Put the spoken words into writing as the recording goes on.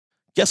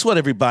Guess what,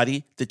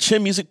 everybody? The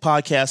Chin Music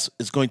Podcast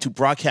is going to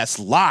broadcast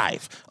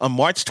live on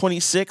March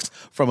 26th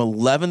from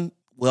 11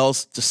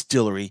 Wells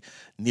Distillery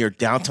near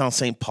downtown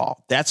St.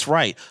 Paul. That's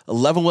right,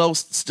 11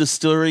 Wells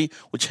Distillery,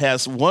 which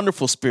has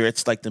wonderful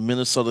spirits like the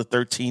Minnesota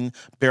 13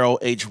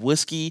 barrel-aged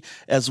whiskey,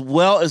 as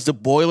well as the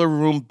Boiler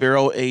Room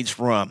barrel-aged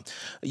rum.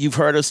 You've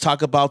heard us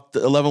talk about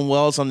the 11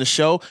 Wells on the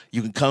show.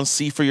 You can come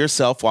see for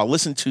yourself while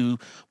listening to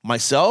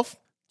myself,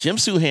 Jim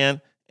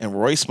Suhan, and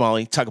Roy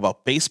Smalley talk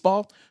about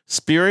baseball,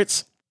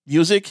 spirits,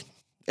 music,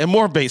 and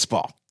more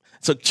baseball.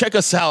 So check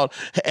us out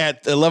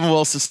at 11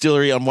 Wells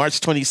Distillery on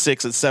March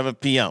 26th at 7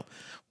 p.m.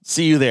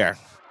 See you there.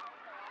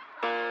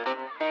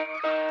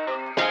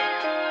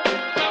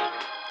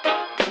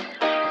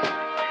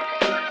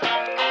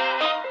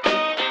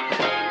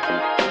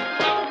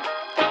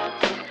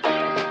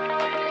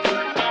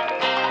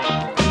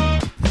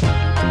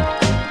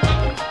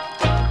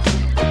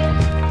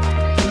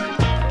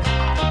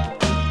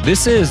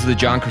 This is the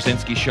John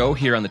Krasinski Show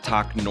here on the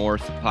Talk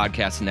North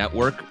Podcast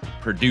Network,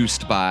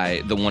 produced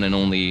by the one and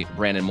only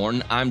Brandon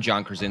Morton. I'm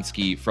John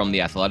Krasinski from The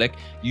Athletic.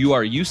 You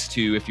are used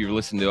to, if you've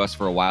listened to us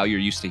for a while, you're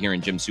used to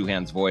hearing Jim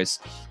Suhan's voice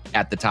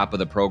at the top of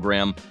the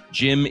program.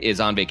 Jim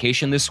is on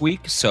vacation this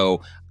week,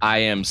 so I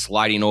am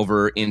sliding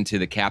over into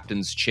the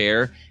captain's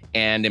chair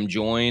and am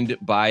joined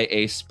by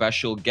a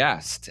special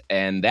guest.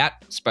 And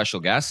that special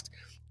guest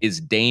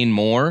is Dane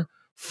Moore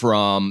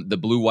from the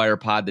Blue Wire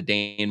Pod, the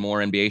Dane Moore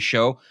NBA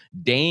show.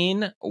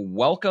 Dane,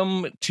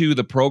 welcome to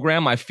the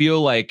program. I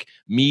feel like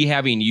me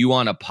having you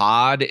on a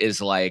pod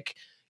is like,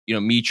 you know,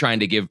 me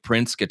trying to give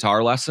Prince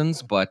guitar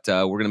lessons, but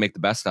we're going to make the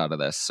best out of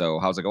this. So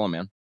how's it going,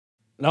 man?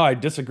 No, I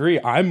disagree.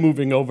 I'm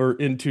moving over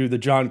into the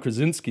John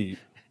Krasinski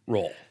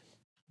role.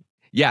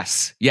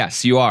 Yes,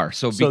 you are.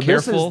 So be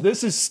careful.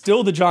 This is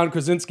still the John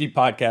Krasinski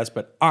podcast,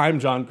 but I'm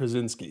John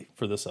Krasinski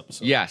for this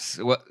episode. Yes.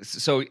 Well,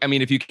 so I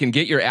mean, if you can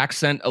get your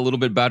accent a little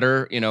bit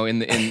better, you know,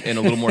 in a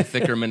little more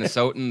thicker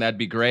Minnesotan, that'd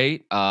be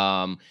great.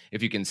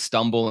 If you can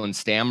stumble and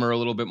stammer a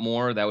little bit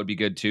more, that would be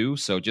good too.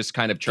 So just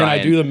kind of try. Can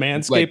I do the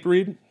Manscaped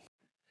read?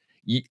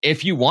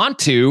 If you want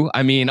to.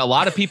 I mean, a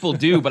lot of people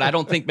do, but I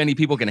don't think many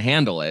people can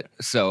handle it.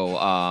 So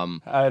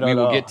we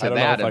will get to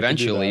that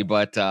eventually.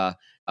 But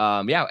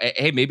yeah,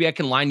 hey, maybe I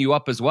can line you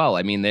up as well.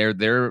 I mean,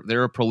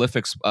 they're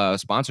prolific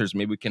sponsors.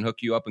 Maybe we can hook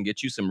you up and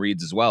get you some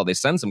reads as well. They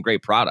send some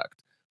great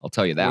product. I'll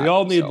tell you that. We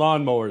all need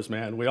lawnmowers,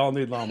 man. We all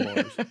need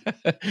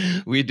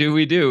lawnmowers. We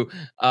do.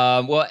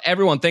 Well,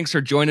 everyone, thanks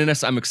for joining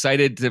us. I'm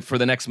excited for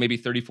the next maybe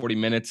 30, 40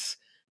 minutes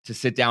to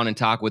sit down and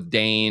talk with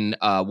Dane,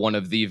 one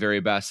of the very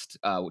best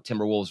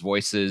Timberwolves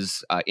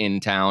voices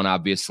in town,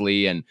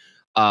 obviously. And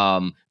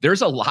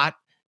there's a lot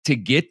to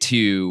get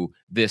to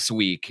this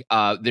week.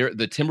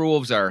 The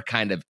Timberwolves are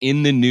kind of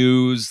in the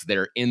news.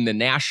 They're in the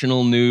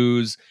national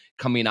news,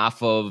 coming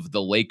off of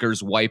the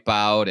Lakers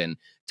wipeout and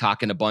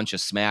talking a bunch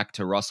of smack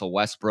to Russell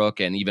Westbrook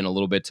and even a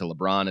little bit to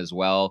LeBron as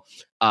well.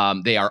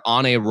 They are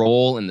on a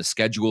roll, and the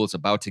schedule is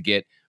about to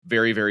get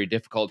very, very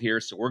difficult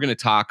here. So we're going to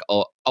talk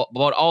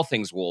about all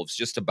things Wolves,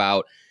 just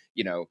about,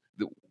 you know,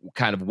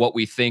 kind of what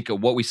we think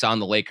of what we saw in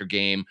the Laker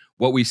game,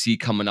 what we see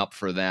coming up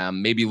for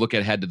them, maybe look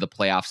ahead to the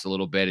playoffs a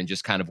little bit, and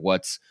just kind of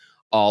what's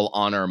all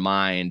on our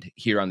mind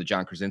here on the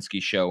John Krasinski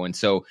Show. And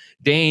so,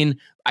 Dane,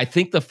 I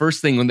think the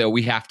first thing that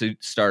we have to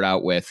start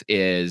out with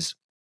is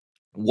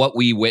what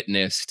we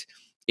witnessed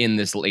in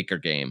this Laker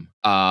game,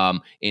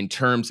 in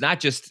terms, not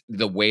just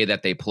the way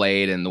that they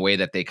played and the way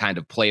that they kind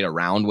of played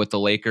around with the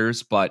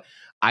Lakers, but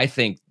I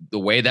think the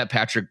way that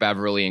Patrick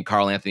Beverley and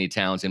Karl Anthony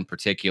Towns in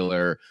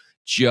particular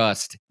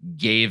just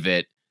gave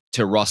it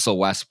to Russell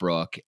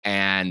Westbrook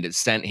and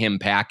sent him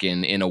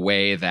packing in a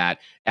way that,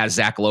 as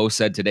Zach Lowe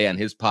said today on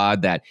his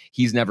pod, that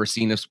he's never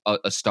seen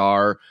a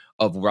star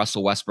of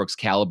Russell Westbrook's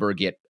caliber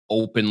get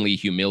openly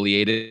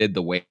humiliated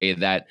the way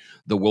that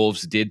the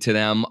Wolves did to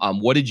them.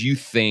 What did you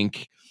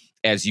think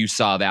as you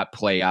saw that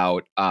play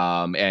out,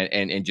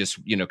 and just,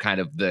 you know,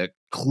 kind of the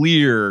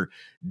clear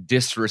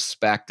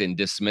disrespect and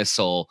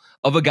dismissal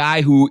of a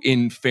guy who,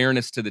 in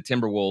fairness to the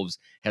Timberwolves,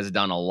 has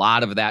done a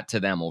lot of that to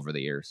them over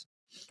the years?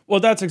 Well,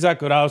 that's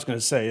exactly what I was going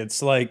to say.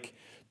 It's like,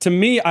 to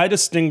me, I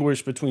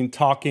distinguish between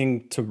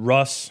talking to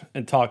Russ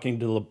and talking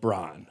to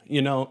LeBron.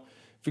 You know,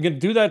 if you're going to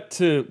do that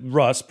to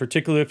Russ,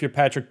 particularly if you're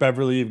Patrick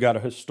Beverley, you've got a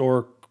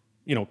historic,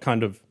 you know,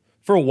 kind of,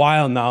 for a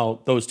while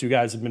now, those two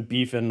guys have been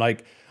beefing.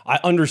 Like, I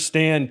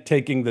understand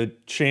taking the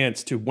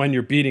chance to, when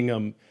you're beating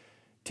them,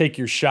 take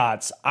your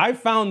shots. I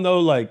found, though,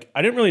 like,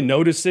 I didn't really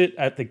notice it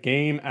at the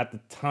game at the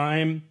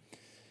time.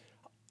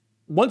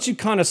 Once you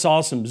kind of saw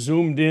some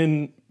zoomed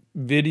in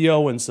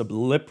video and some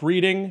lip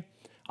reading,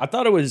 I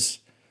thought it was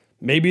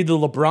maybe the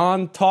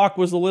LeBron talk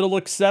was a little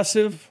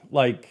excessive.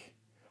 Like,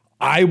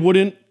 I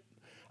wouldn't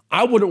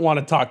want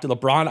to talk to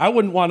LeBron. I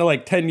wouldn't want to,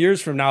 like, 10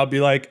 years from now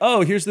be like,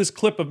 oh, here's this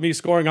clip of me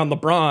scoring on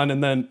LeBron.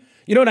 And then,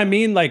 you know what I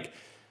mean? Like,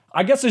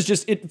 I guess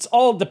it's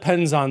all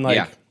depends on,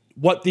 like,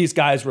 what these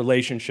guys'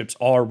 relationships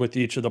are with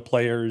each of the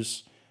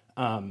players.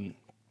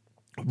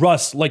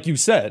 Russ, like you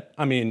said,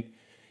 I mean,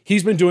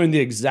 he's been doing the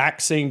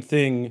exact same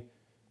thing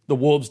the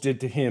Wolves did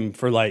to him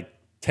for like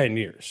 10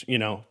 years, you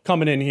know,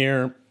 coming in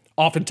here,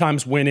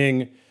 oftentimes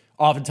winning,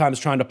 oftentimes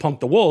trying to punk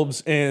the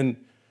Wolves. And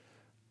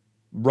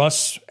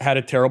Russ had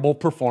a terrible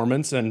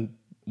performance and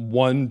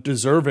one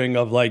deserving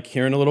of like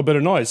hearing a little bit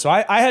of noise. So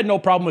I had no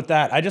problem with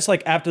that. I just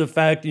like after the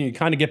fact, you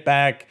kind of get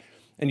back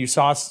and you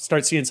start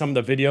seeing some of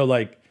the video,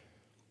 like,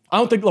 I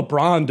don't think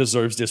LeBron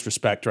deserves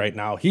disrespect right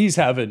now. He's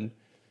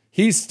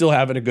still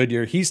having a good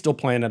year. He's still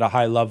playing at a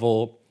high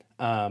level.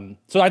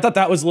 So I thought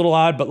that was a little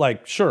odd, but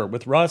like, sure,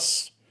 with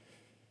Russ,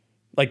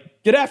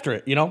 like, get after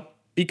it,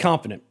 be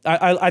confident.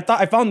 I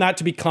found that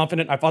to be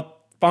confident.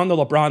 Found the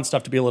LeBron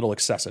stuff to be a little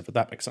excessive, if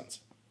that makes sense.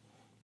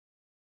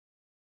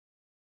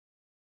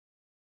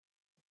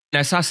 And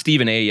I saw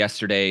Stephen A.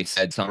 yesterday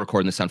said, so I'm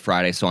recording this on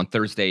Friday. So on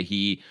Thursday,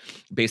 he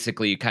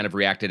basically kind of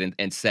reacted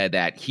and said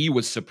that he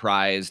was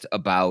surprised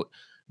about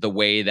the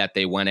way that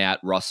they went at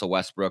Russell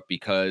Westbrook,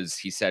 because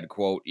he said,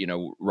 quote,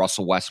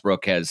 Russell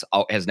Westbrook has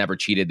never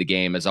cheated the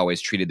game, has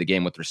always treated the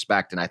game with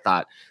respect. And I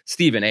thought,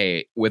 Stephen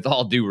A., with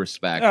all due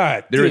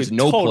respect, there is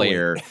no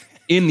player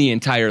in the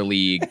entire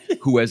league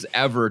who has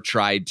ever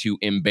tried to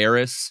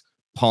embarrass,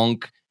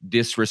 punk,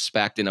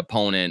 disrespect an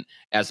opponent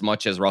as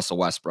much as Russell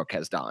Westbrook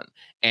has done.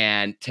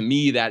 And to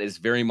me, that is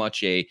very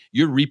much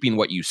you're reaping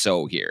what you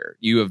sow here.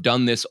 You have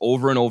done this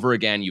over and over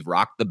again. You've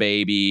rocked the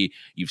baby.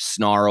 You've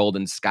snarled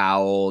and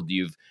scowled.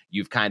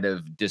 You've kind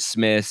of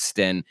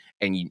dismissed and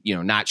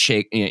not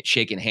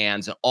shaking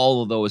hands and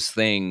all of those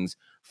things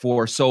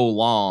for so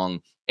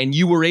long. And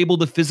you were able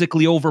to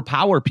physically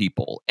overpower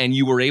people, and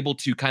you were able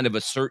to kind of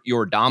assert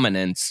your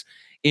dominance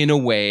in a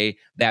way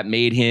that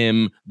made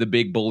him the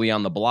big bully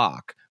on the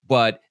block.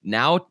 But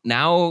now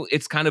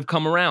it's kind of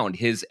come around.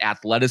 His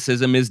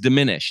athleticism is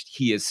diminished.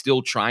 He is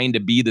still trying to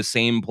be the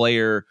same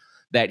player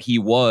that he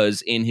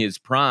was in his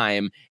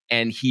prime,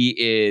 and he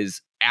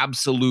is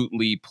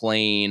absolutely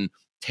playing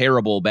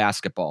terrible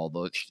basketball.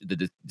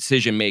 The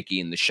decision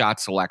making, the shot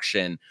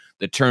selection,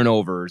 the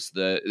turnovers,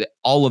 the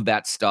all of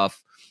that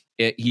stuff.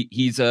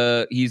 He's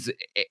a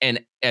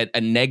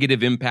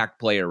negative impact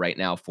player right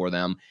now for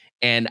them.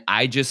 And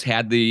I just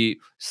had the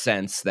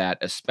sense that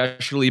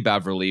especially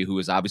Beverly, who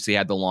has obviously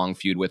had the long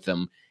feud with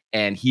him,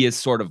 and he has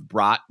sort of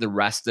brought the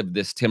rest of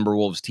this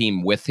Timberwolves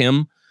team with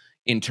him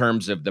in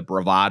terms of the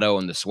bravado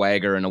and the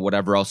swagger and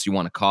whatever else you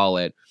want to call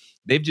it.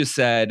 They've just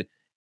said,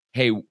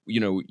 hey,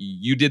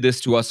 you did this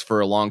to us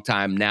for a long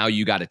time. Now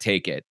you got to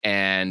take it.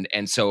 And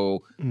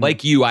so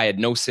like you, I had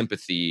no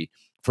sympathy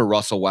for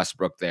Russell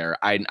Westbrook there.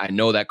 I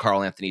know that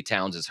Karl Anthony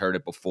Towns has heard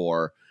it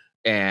before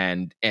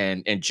and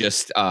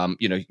just,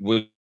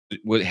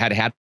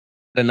 had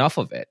enough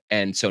of it.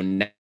 And so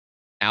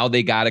now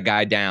they got a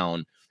guy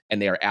down,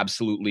 and they are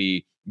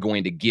absolutely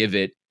going to give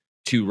it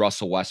to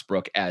Russell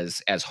Westbrook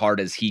as hard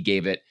as he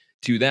gave it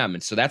to them.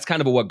 And so that's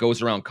kind of a what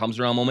goes around comes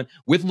around moment.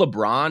 With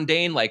LeBron,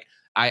 Dane, like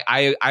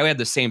I had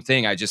the same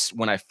thing.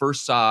 When I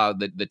first saw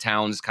the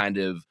Towns kind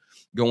of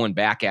going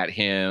back at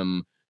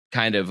him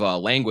kind of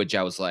language,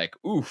 I was like,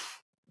 oof.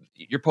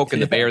 You're poking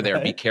the bear there.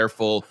 Right? Be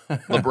careful.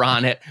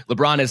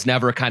 LeBron has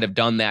never kind of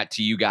done that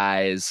to you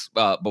guys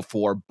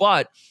before.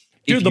 But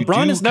dude,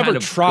 LeBron has never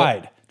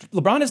tried.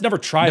 LeBron has never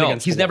tried. No,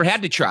 he's never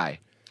had to try.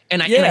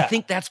 And I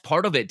think that's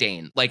part of it,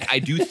 Dane. Like, I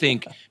do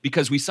think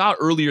because we saw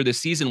earlier this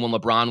season when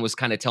LeBron was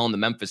kind of telling the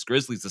Memphis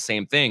Grizzlies the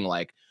same thing,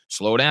 like,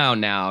 slow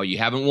down now. You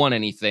haven't won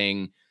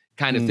anything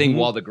kind of thing,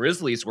 while the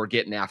Grizzlies were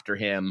getting after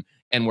him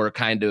and were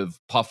kind of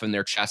puffing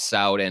their chests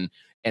out and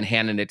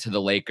handing it to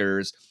the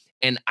Lakers.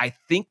 And I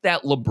think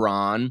that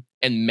LeBron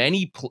and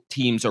many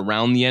teams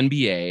around the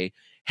NBA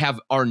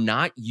are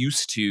not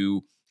used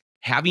to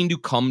having to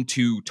come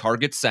to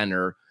Target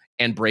Center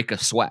and break a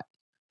sweat.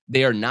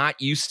 They are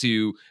not used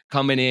to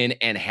coming in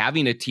and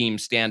having a team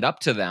stand up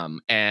to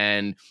them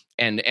and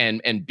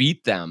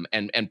beat them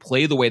and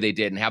play the way they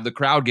did and have the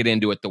crowd get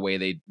into it the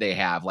way they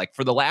have. Like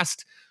for the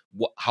last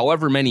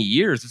however many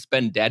years, it's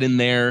been dead in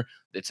there.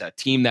 It's a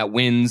team that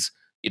wins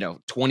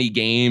 20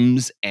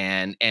 games.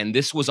 And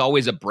this was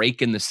always a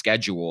break in the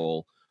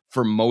schedule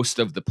for most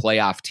of the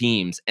playoff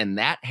teams. And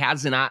that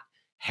has not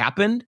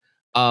happened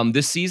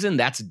this season.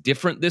 That's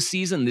different this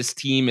season. This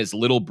team is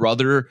little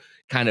brother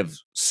kind of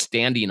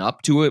standing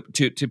up to it,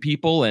 to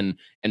people and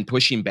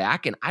pushing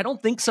back. And I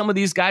don't think some of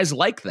these guys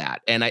like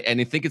that. And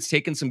I think it's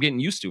taken some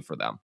getting used to for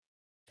them.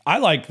 I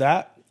like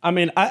that. I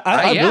mean,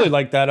 I really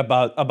like that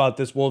about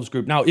this Wolves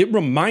group. Now, it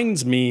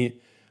reminds me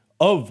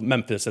of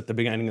Memphis at the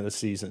beginning of the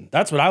season.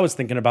 That's what I was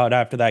thinking about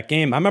after that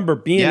game. I remember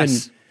being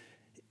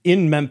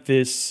in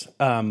Memphis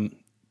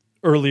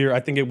earlier. I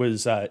think it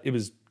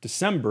was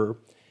December,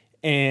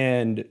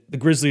 and the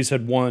Grizzlies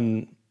had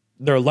won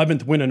their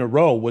 11th win in a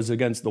row was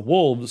against the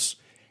Wolves.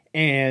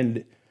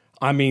 And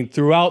I mean,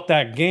 throughout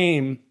that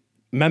game,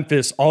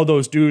 Memphis, all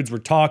those dudes were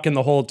talking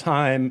the whole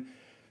time.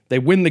 They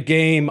win the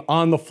game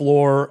on the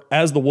floor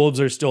as the Wolves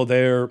are still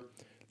there.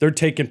 They're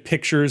taking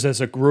pictures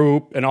as a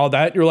group and all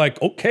that. You're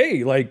like,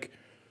 okay, like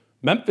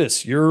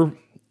Memphis, you're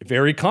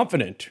very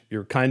confident.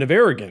 You're kind of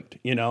arrogant,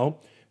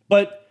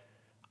 But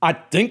I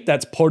think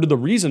that's part of the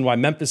reason why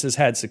Memphis has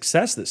had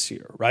success this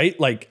year, right?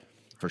 Like,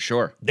 for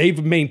sure,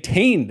 they've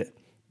maintained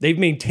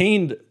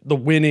the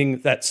winning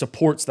that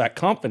supports that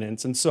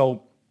confidence. And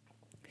so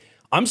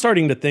I'm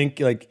starting to think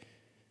like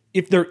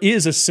if there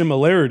is a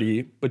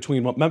similarity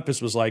between what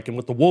Memphis was like and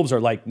what the Wolves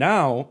are like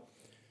now,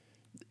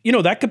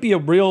 that could be a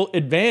real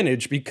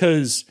advantage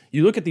because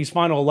you look at these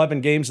final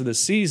 11 games of the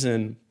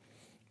season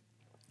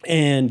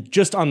and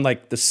just on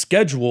like the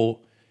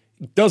schedule,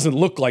 it doesn't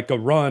look like a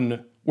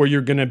run where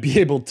you're going to be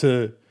able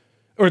to,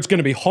 or it's going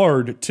to be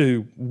hard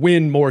to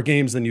win more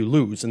games than you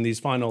lose in these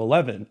final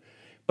 11.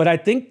 But I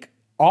think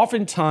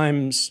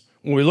oftentimes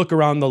when we look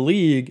around the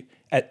league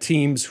at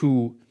teams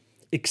who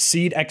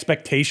exceed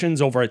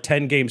expectations over a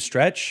 10-game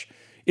stretch,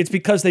 it's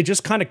because they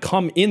just kind of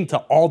come into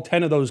all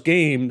 10 of those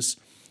games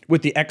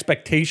with the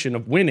expectation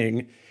of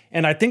winning.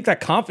 And I think that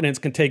confidence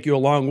can take you a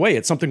long way.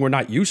 It's something we're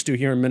not used to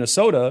here in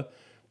Minnesota.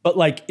 But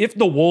like if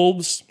the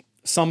Wolves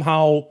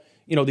somehow,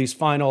 these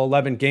final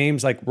 11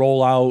 games like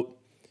roll out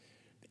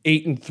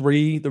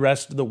 8-3 the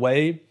rest of the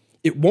way,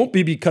 it won't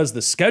be because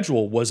the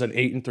schedule was an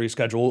 8-3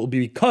 schedule. It will be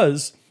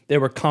because they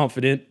were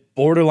confident,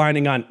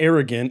 borderlining on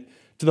arrogant,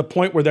 to the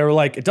point where they were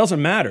like, it doesn't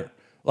matter.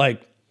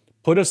 Like,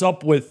 put us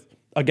up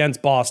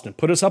against Boston,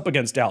 put us up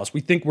against Dallas.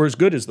 We think we're as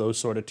good as those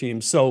sort of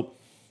teams. So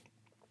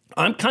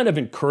I'm kind of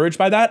encouraged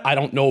by that. I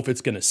don't know if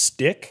it's going to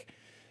stick.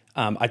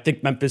 I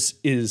think Memphis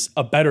is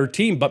a better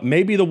team, but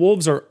maybe the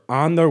Wolves are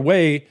on their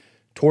way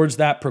towards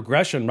that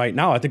progression right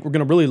now. I think we're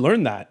going to really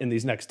learn that in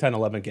these next 10,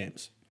 11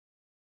 games.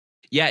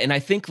 Yeah, and I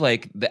think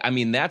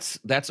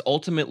that's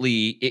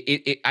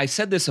ultimately. I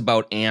said this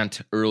about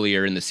Ant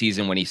earlier in the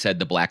season when he said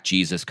the Black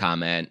Jesus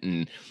comment,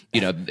 and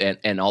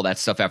and all that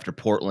stuff after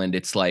Portland.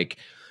 It's like,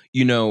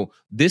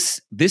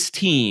 this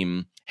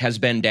team has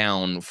been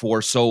down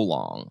for so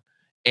long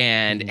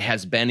and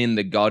has been in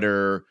the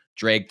gutter,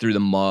 dragged through the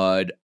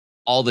mud,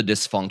 all the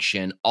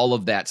dysfunction, all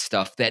of that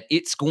stuff, that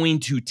it's going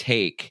to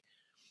take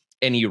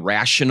an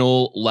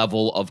irrational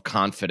level of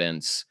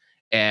confidence,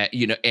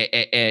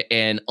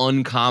 an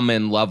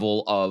uncommon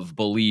level of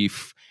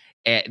belief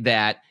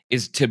that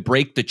is to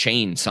break the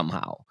chain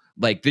somehow.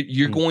 Like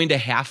you're going to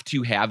have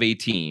a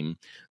team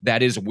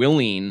that is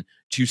willing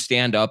to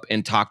stand up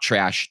and talk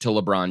trash to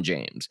LeBron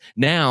James.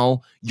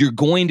 Now you're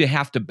going to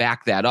have to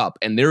back that up.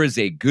 And there is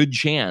a good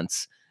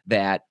chance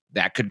that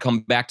could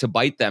come back to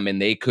bite them.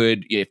 And they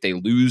could, if they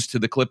lose to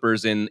the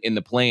Clippers in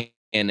the play,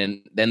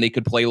 and then they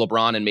could play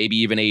LeBron and maybe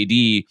even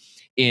AD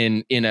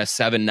in a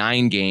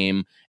 7-9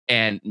 game.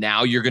 And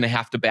now you're going to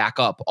have to back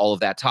up all of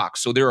that talk.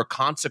 So there are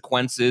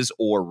consequences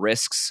or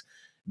risks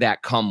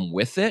that come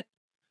with it.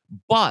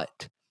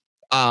 But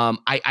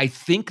I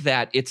think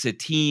that it's a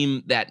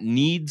team that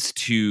needs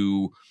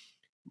to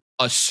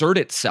assert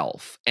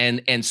itself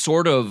and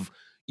sort of,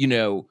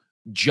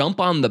 jump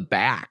on the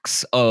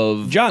backs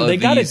of John. They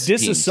got to these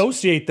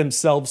disassociate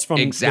themselves from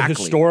the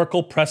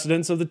historical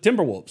precedents of the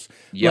Timberwolves.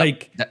 Yep,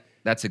 like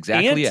that's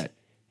exactly it.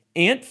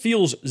 Ant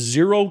feels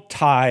zero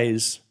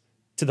ties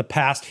to the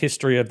past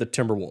history of the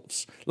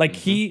Timberwolves. Like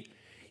he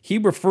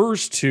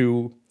refers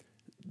to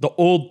the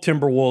old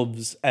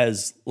Timberwolves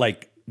as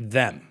like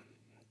them.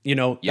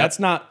 That's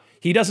not,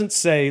 he doesn't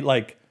say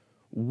like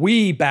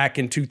we back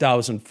in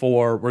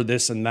 2004 were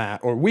this and that,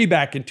 or we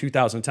back in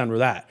 2010 were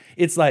that.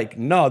 It's like,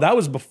 no, that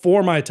was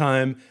before my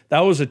time.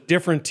 That was a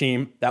different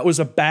team. That was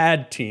a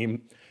bad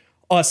team.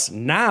 Us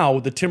now,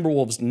 the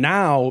Timberwolves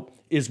now,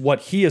 is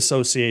what he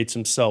associates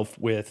himself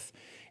with.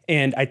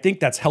 And I think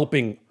that's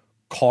helping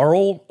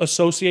Karl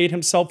associate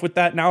himself with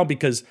that now,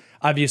 because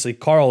obviously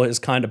Karl has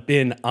kind of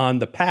been on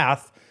the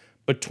path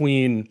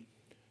between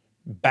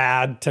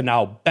bad to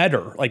now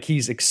better. Like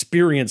he's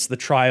experienced the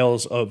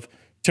trials of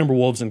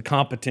Timberwolves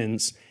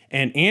incompetence,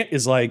 and Ant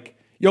is like,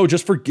 yo,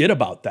 just forget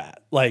about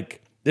that.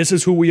 Like, this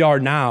is who we are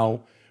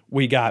now.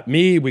 We got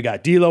me, we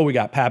got D'Lo, we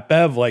got Pat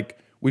Bev, like,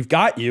 we've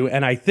got you.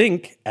 And I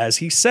think, as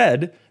he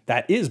said,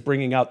 that is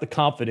bringing out the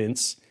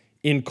confidence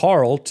in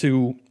Karl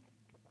to,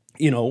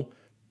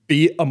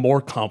 be a more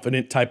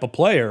confident type of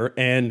player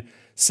and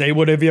say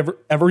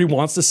whatever he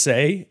wants to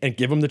say and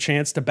give him the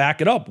chance to back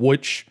it up,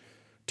 which,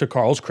 to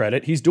Karl's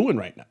credit, he's doing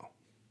right now.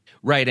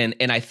 Right,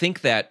 and I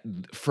think that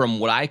from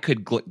what I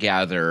could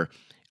gather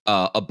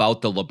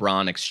about the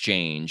LeBron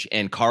exchange,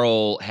 and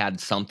Karl had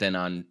something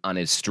on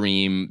his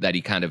stream that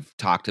he kind of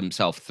talked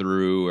himself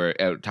through,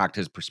 or talked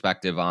his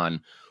perspective on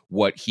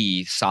what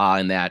he saw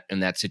in that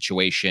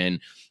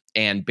situation.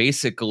 And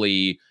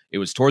basically, it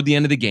was toward the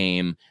end of the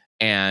game,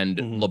 and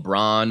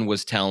LeBron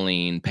was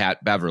telling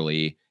Pat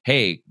Beverly,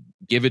 "Hey,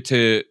 give it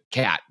to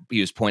Cat." He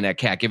was pointing at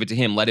Cat. Give it to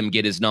him. Let him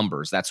get his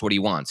numbers. That's what he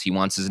wants. He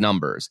wants his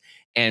numbers.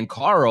 And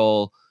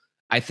Karl,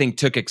 I think,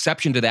 took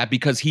exception to that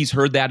because he's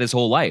heard that his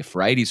whole life,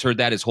 right? He's heard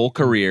that his whole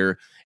career.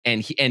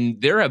 And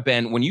there have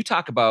been, when you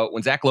talk about,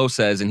 when Zach Lowe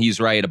says, and he's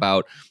right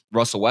about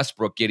Russell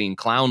Westbrook getting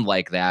clowned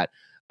like that,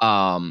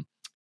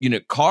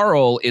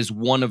 Karl is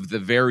one of the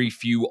very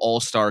few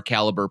all-star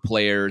caliber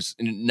players.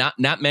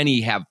 Not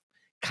many have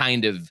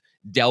kind of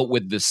dealt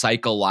with the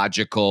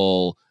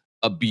psychological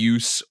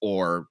abuse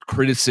or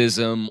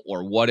criticism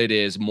or what it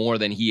is more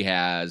than he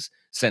has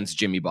since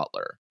Jimmy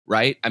Butler,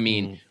 right? I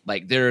mean,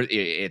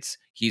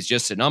 he's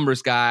just a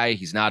numbers guy.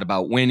 He's not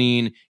about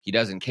winning. He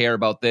doesn't care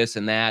about this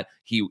and that.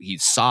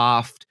 He's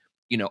soft.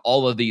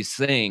 all of these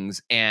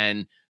things.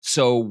 And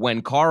so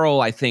when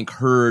Karl, I think,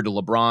 heard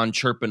LeBron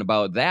chirping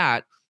about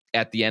that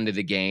at the end of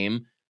the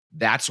game,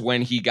 that's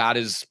when he got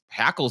his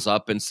hackles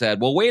up and said,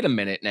 well, wait a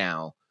minute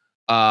now.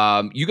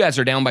 You guys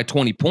are down by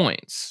 20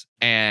 points.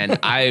 And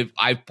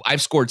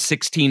I've scored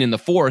 16 in the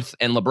fourth.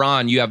 And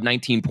LeBron, you have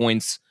 19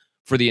 points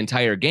for the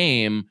entire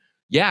game.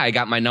 Yeah, I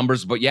got my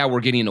numbers, but yeah,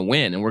 we're getting a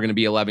win and we're going to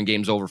be 11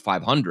 games over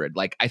 500.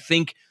 Like, I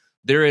think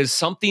there is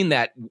something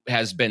that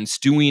has been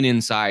stewing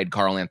inside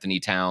Karl Anthony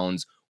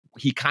Towns.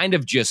 He kind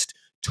of just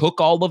took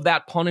all of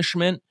that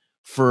punishment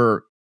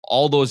for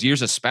all those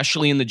years,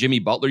 especially in the Jimmy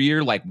Butler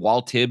year, like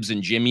while Tibbs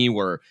and Jimmy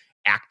were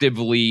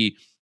actively,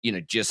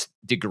 just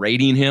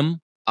degrading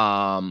him,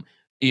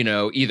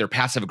 either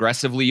passive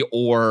aggressively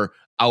or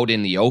out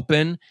in the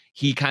open.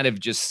 He kind of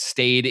just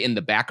stayed in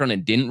the background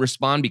and didn't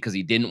respond because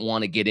he didn't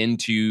want to get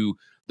into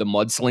the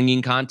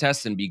mudslinging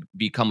contest and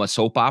become a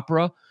soap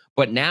opera.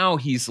 But now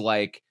he's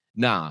like,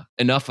 nah,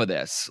 enough of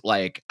this.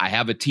 Like, I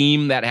have a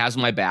team that has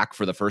my back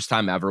for the first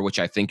time ever, which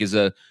I think is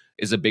a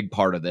big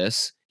part of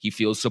this. He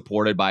feels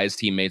supported by his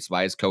teammates,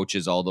 by his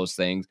coaches, all those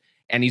things,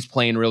 and he's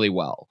playing really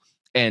well.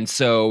 And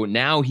so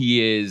now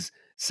he is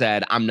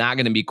said, I'm not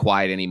going to be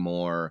quiet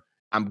anymore.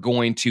 I'm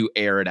going to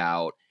air it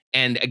out.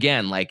 And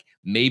again, like,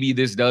 maybe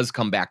this does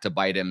come back to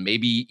bite him.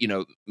 Maybe,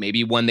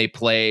 maybe when they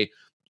play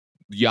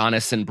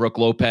Giannis and Brook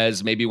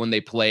Lopez, maybe when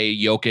they play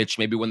Jokic,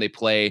 maybe when they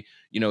play,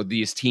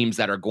 these teams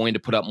that are going to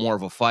put up more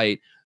of a fight,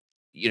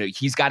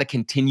 he's got to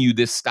continue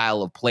this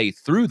style of play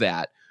through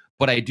that.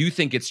 But I do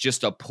think it's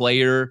just a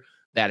player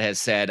that has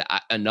said,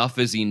 enough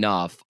is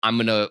enough. I'm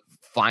going to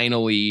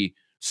finally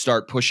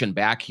start pushing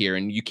back here.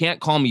 And you can't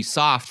call me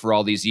soft for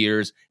all these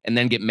years and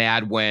then get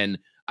mad when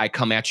I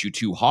come at you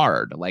too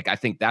hard. Like, I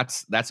think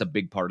that's a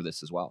big part of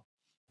this as well.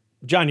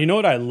 John, you know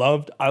what I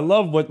loved? I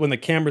love when the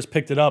cameras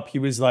picked it up, he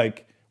was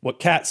like, what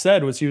Kat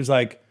said was, he was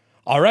like,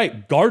 all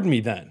right, guard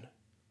me then.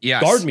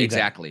 Yes, guard me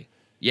exactly. Then.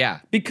 Yeah.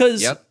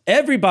 Because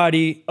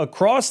everybody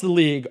across the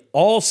league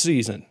all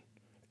season,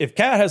 if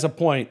Kat has a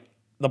point,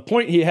 the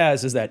point he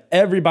has is that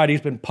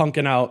everybody's been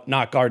punking out,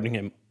 not guarding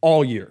him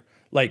all year.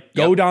 Like,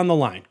 go down the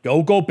line.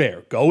 Go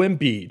Gobert. Go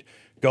Embiid.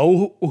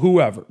 Go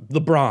whoever.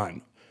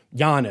 LeBron.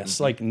 Giannis.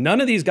 Mm-hmm. Like,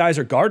 none of these guys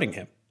are guarding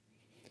him.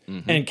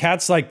 Mm-hmm. And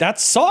Kat's like,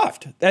 that's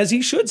soft, as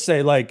he should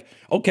say. Like,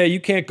 okay,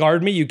 you can't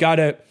guard me. You got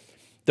to,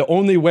 the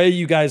only way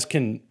you guys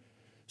can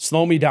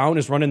slow me down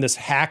is running this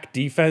hack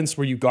defense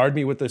where you guard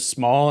me with this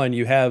small and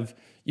you have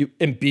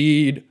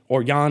Embiid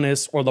or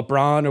Giannis or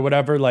LeBron or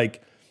whatever.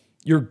 Like,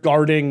 you're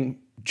guarding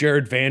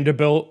Jared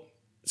Vanderbilt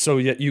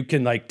so that you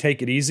can, like,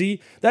 take it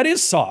easy. That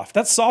is soft.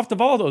 That's soft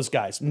of all those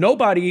guys.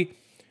 Nobody,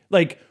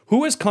 like,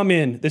 who has come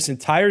in this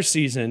entire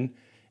season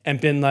and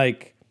been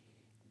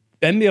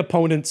the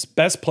opponent's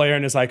best player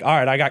and is like, all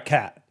right, I got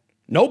Kat.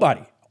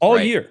 Nobody all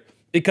year,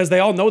 because they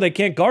all know they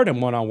can't guard him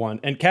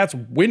one-on-one. And Kat's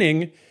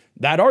winning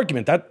that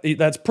argument.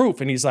 That's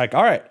proof. And he's like,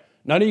 all right,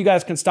 none of you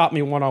guys can stop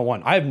me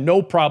one-on-one. I have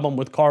no problem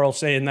with Karl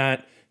saying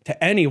that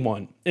to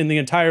anyone in the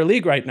entire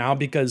league right now,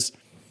 because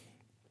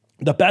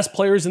the best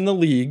players in the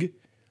league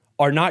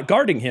are not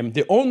guarding him.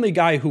 The only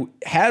guy who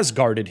has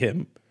guarded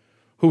him,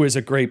 who is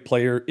a great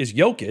player, is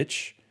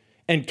Jokic.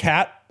 And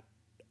Kat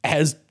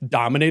has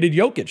dominated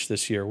Jokic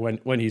this year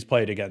when he's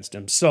played against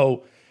him.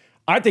 So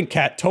I think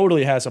Kat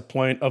totally has a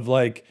point of,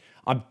 like,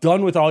 I'm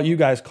done with all you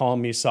guys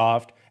calling me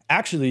soft.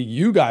 Actually,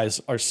 you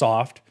guys are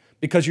soft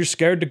because you're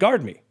scared to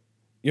guard me.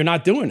 You're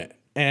not doing it.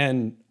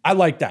 And I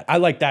like that. I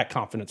like that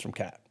confidence from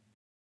Kat.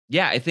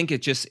 Yeah, I think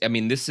it just,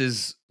 this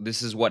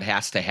is what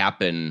has to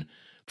happen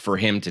for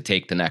him to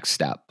take the next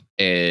step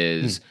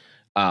is,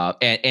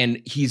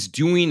 and he's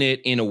doing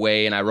it in a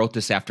way, and I wrote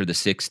this after the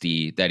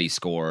 60 that he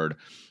scored,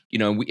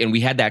 and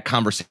we had that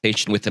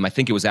conversation with him. I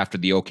think it was after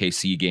the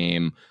OKC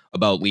game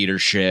about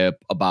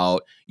leadership,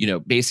 about,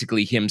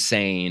 basically him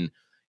saying,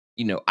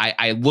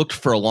 I looked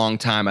for a long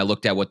time. I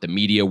looked at what the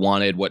media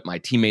wanted, what my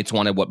teammates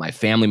wanted, what my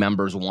family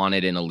members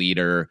wanted in a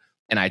leader,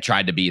 and I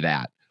tried to be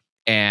that.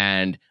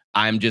 And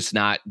I'm just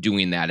not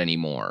doing that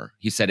anymore.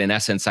 He said, in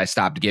essence, I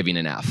stopped giving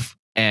an F.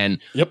 And,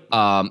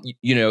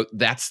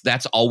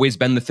 that's always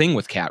been the thing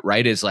with Kat,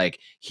 right? Is like,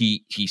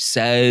 he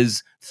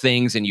says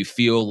things and you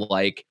feel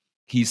like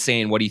he's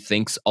saying what he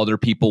thinks other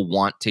people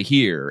want to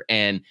hear.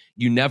 And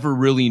you never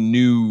really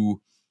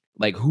knew,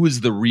 like, who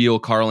is the real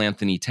Karl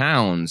Anthony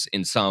Towns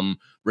in some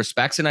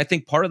respects. And I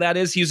think part of that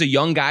is he's a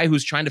young guy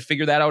who's trying to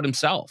figure that out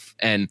himself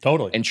and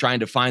trying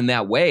to find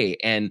that way.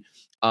 And,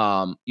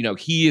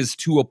 he is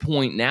to a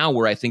point now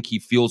where I think he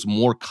feels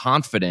more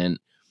confident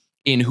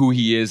in who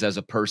he is as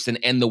a person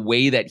and the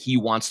way that he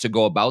wants to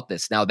go about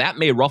this. Now, that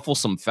may ruffle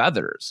some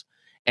feathers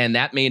and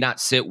that may not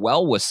sit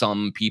well with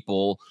some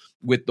people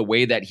with the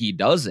way that he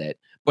does it,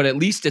 but at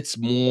least it's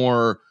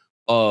coming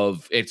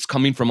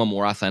from a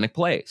more authentic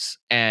place.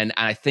 And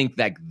I think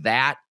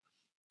that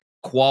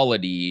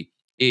quality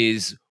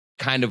is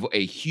kind of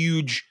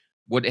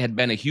what had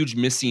been a huge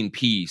missing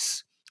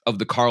piece of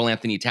the Karl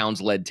Anthony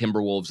Towns led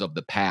Timberwolves of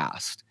the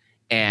past.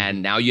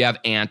 And now you have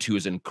Ant, who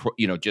is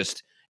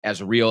just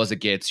as real as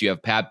it gets. You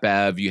have Pat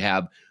Bev, you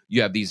have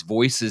you have these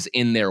voices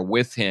in there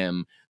with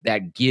him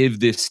that give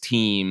this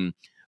team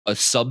a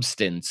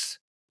substance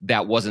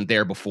that wasn't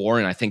there before.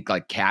 And I think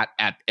like Cat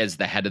as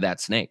the head of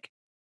that snake.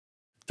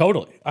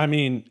 Totally. I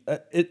mean,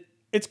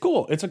 it's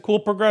cool. It's a cool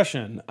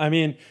progression. I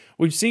mean,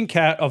 we've seen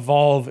Cat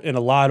evolve in a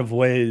lot of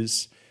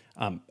ways.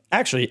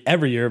 Actually,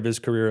 every year of his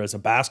career as a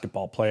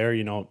basketball player,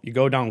 you know, you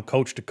go down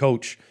coach to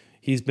coach,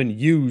 he's been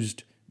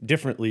used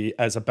differently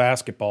as a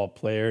basketball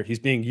player. He's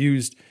being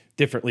used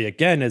differently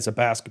again as a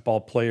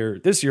basketball player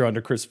this year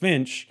under Chris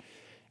Finch.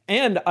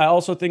 And I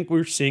also think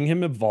we're seeing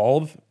him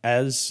evolve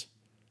as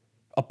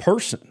a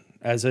person,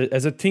 as a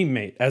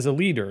teammate, as a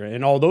leader,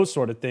 and all those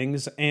sort of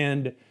things.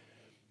 And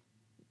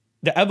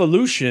the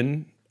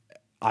evolution,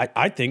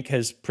 I think,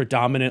 has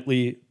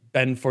predominantly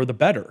been for the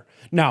better.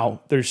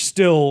 Now, there's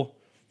still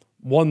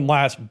one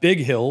last big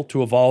hill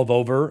to evolve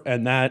over,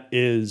 and that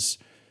is,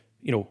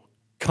 you know,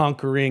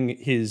 conquering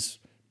his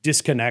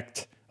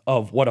disconnect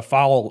of what a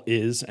foul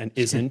is and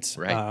isn't.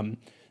 Right.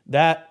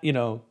 That, you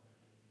know,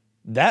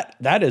 that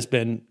has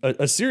been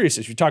a serious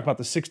issue. You talk about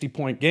the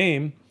 60-point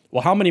game.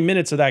 Well, how many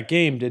minutes of that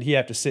game did he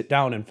have to sit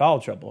down in foul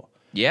trouble?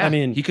 Yeah, I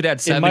mean, he could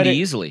have 70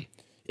 easily.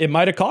 It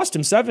might have cost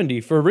him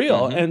 70 for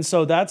real. Mm-hmm. And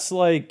so that's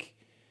like,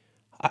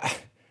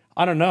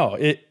 I don't know.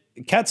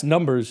 Cat's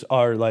numbers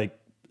are like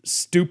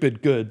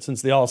stupid good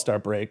since the All-Star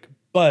break,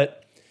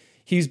 but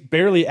he's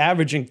barely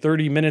averaging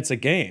 30 minutes a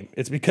game.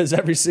 It's because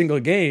every single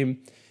game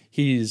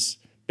he's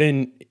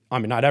been, I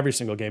mean, not every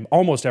single game,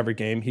 almost every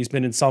game, he's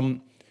been in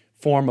some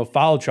form of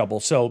foul trouble.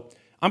 So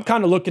I'm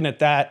kind of looking at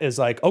that as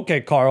like,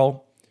 okay,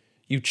 Carl,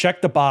 you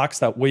checked the box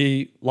that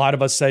a lot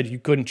of us said you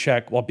couldn't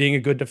check while being a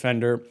good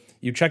defender.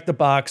 You checked the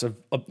box of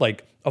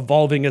like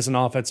evolving as an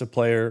offensive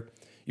player.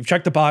 You've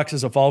checked the box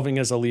as evolving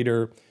as a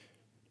leader.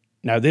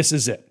 Now this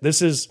is it.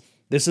 This is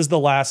the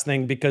last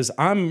thing, because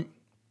I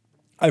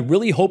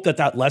really hope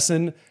that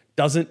lesson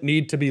doesn't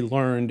need to be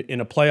learned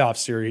in a playoff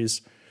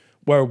series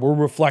where we're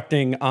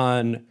reflecting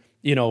on,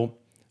 you know,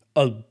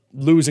 a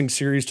losing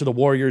series to the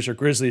Warriors or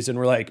Grizzlies, and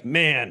we're like,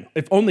 man,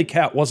 if only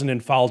Cat wasn't in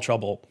foul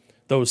trouble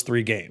those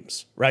 3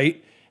 games,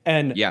 right?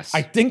 And yes,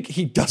 I think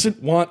he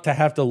doesn't want to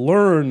have to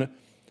learn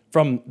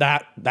from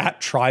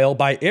that trial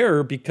by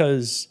error,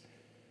 because,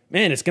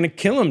 man, it's going to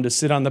kill him to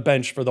sit on the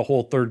bench for the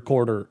whole third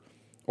quarter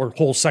or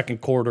whole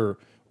second quarter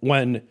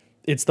when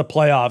it's the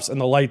playoffs and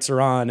the lights are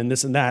on and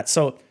this and that.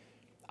 So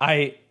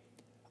I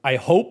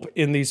hope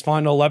in these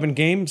final 11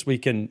 games we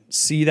can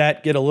see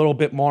that get a little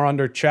bit more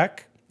under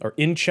check or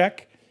in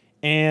check.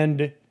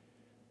 And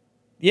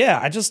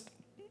yeah,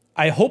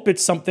 I hope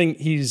it's something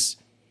he's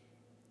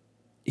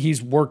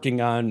working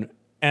on.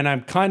 And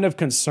I'm kind of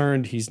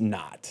concerned he's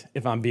not,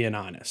 if I'm being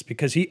honest,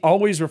 because he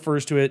always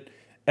refers to it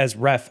as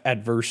ref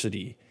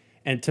adversity.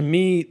 And to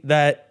me,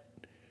 that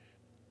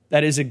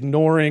is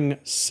ignoring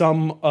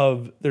some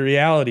of the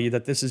reality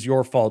that this is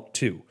your fault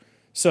too.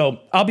 So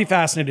I'll be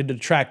fascinated to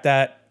track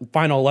that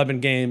final 11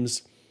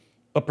 games,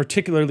 but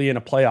particularly in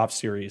a playoff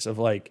series of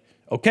like,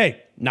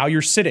 okay, now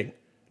you're sitting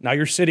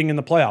in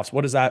the playoffs.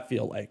 What does that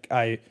feel like?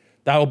 That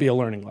will be a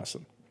learning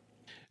lesson.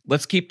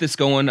 Let's keep this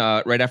going.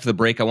 Right after the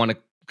break, I want to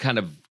kind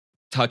of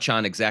touch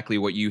on exactly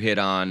what you hit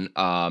on,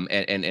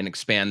 and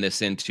expand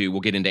this into.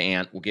 We'll get into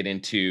Ant. We'll get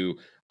into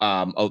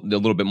a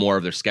little bit more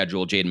of their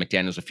schedule. Jaden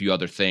McDaniels, a few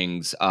other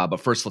things. But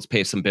first, let's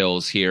pay some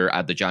bills here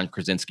at the John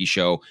Krasinski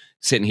Show.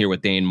 Sitting here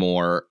with Dane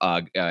Moore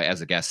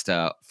as a guest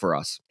for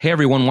us. Hey,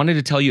 everyone. Wanted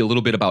to tell you a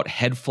little bit about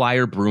Head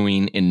Flyer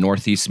Brewing in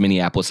Northeast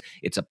Minneapolis.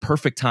 It's a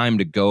perfect time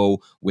to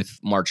go with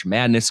March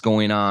Madness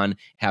going on.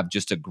 Have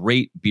just a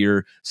great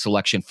beer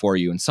selection for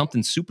you. And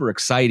something super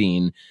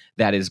exciting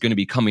that is going to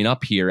be coming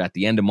up here at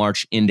the end of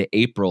March into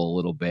April a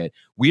little bit.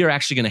 We are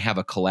actually going to have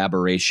a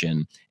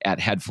collaboration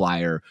at Head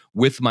Flyer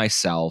with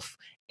myself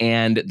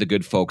and the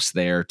good folks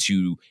there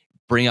to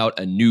bring out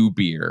a new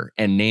beer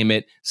and name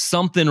it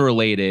something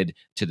related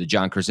to the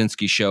John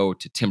Krasinski Show,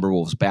 to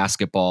Timberwolves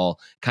basketball,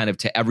 kind of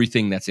to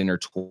everything that's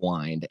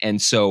intertwined.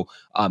 And so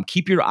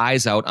keep your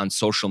eyes out on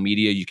social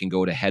media. You can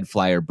go to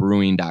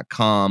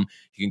headflyerbrewing.com.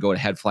 You can go to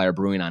Headflyer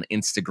Brewing on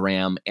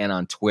Instagram and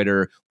on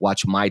Twitter.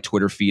 Watch my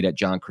Twitter feed at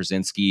John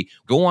Krasinski.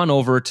 Go on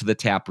over to the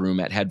tap room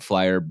at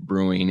Headflyer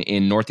Brewing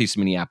in Northeast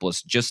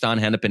Minneapolis, just on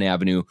Hennepin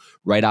Avenue,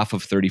 right off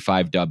of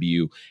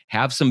 35W.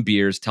 Have some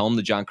beers. Tell them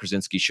the John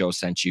Krasinski Show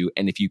sent you.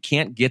 And if you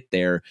can't get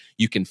there,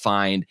 you can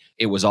find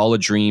It Was All a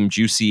Dream,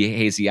 Juicy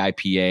Hazy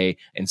IPA,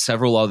 and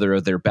several other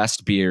of their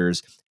best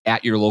beers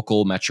at your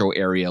local metro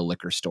area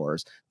liquor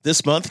stores.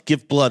 This month,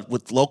 give blood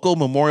with local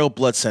Memorial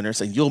Blood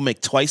Centers, and you'll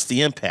make twice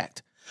the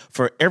impact.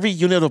 For every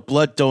unit of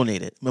blood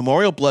donated,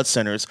 Memorial Blood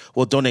Centers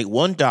will donate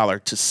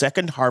 $1 to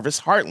Second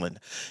Harvest Heartland,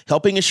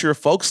 helping ensure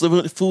folks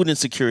living with food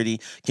insecurity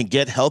can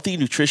get healthy,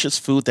 nutritious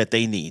food that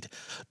they need.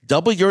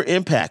 Double your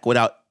impact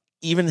without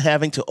even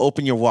having to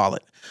open your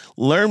wallet.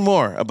 Learn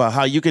more about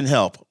how you can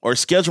help or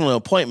schedule an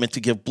appointment to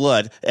give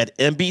blood at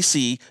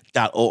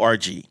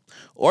mbc.org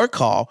or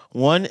call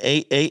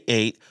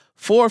 1-888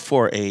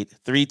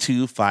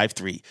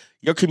 448-3253.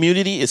 Your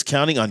community is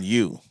counting on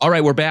you. All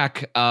right, we're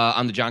back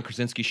on the John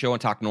Krasinski Show on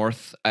Talk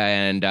North,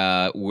 and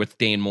with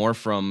Dane Moore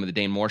from the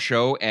Dane Moore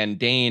Show. And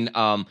Dane,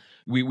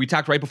 we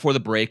talked right before the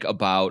break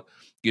about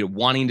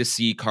wanting to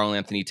see Karl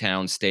Anthony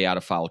Towns stay out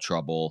of foul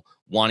trouble,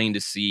 wanting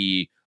to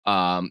see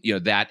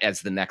that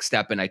as the next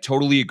step. And I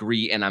totally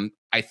agree. And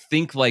I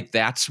think like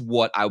that's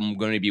what I'm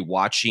going to be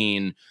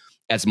watching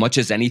as much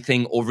as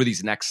anything over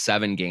these next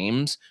 7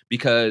 games,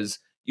 because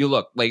you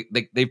look like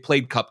they've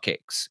played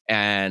cupcakes,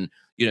 and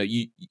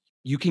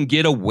you can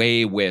get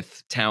away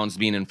with Towns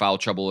being in foul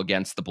trouble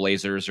against the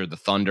Blazers or the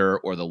Thunder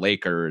or the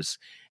Lakers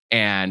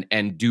and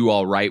do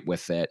all right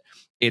with it.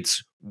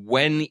 It's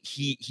when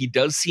he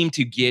does seem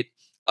to get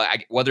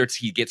whether it's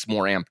he gets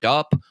more amped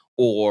up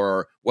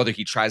or whether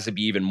he tries to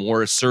be even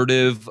more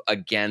assertive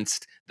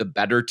against the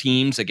better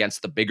teams,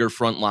 against the bigger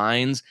front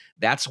lines,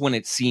 that's when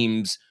it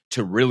seems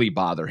to really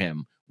bother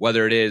him.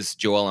 Whether it is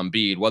Joel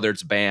Embiid, whether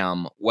it's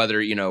Bam,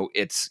 whether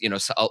it's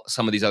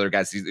some of these other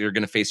guys, they're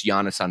going to face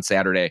Giannis on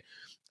Saturday.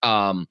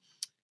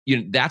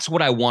 That's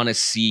what I want to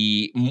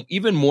see,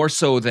 even more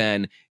so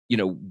than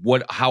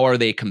how are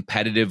they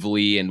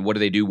competitively and what do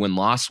they do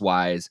win-loss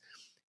wise.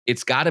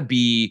 It's got to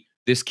be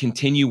this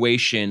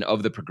continuation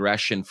of the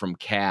progression from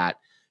Cat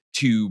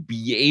to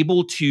be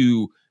able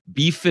to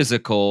be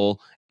physical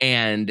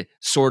and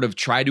sort of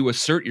try to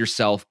assert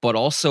yourself, but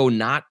also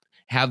not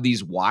have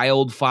these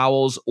wild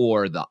fouls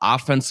or the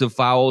offensive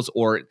fouls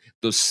or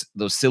those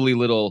silly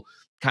little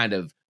kind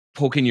of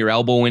poking your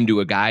elbow into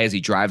a guy as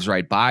he drives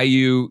right by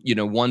you,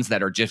 ones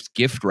that are just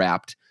gift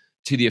wrapped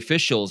to the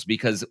officials,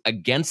 because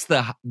against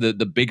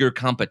the bigger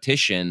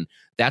competition,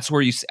 that's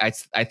where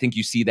I think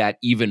you see that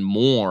even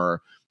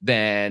more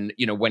than,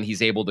 when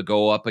he's able to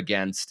go up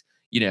against,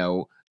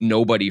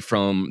 nobody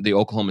from the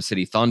Oklahoma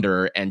City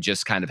Thunder and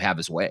just kind of have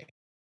his way.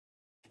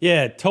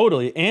 Yeah,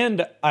 totally.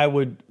 And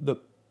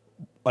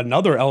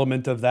another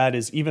element of that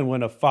is even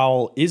when a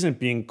foul isn't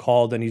being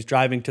called and he's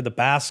driving to the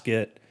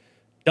basket,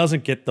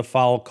 doesn't get the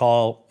foul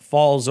call,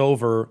 falls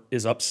over,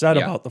 is upset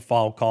about the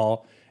foul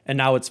call, and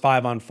now it's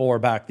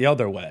 5-on-4 back the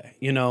other way.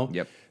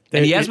 Yep.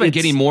 And he has been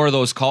getting more of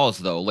those calls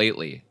though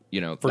lately.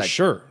 For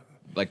sure.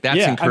 Like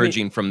that's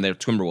encouraging from the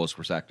Timberwolves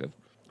perspective.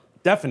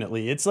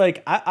 Definitely. It's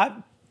like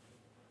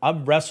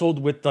I've wrestled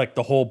with like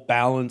the whole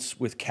balance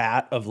with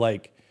Cat of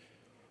like,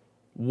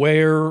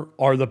 where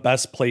are the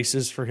best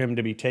places for him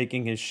to be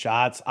taking his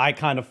shots? I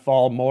kind of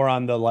fall more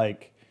on the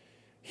like,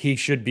 he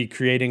should be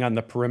creating on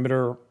the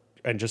perimeter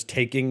and just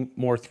taking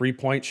more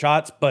 3-point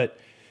shots. But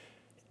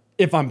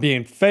if I'm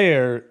being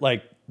fair,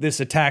 like this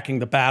attacking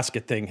the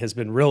basket thing has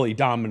been really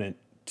dominant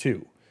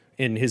too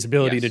in his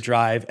ability to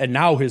drive. And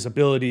now his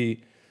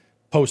ability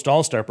post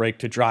All-Star break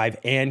to drive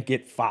and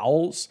get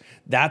fouls.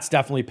 That's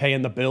definitely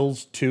paying the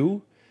bills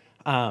too.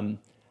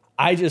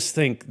 I just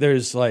think there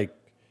is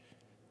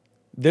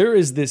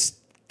this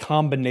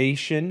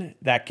combination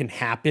that can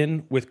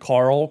happen with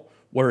Karl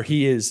where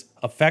he is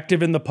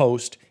effective in the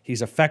post,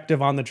 he's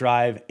effective on the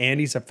drive, and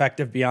he's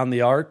effective beyond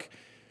the arc.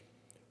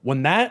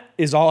 When that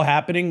is all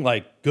happening,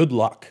 like, good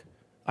luck.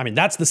 I mean,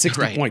 that's the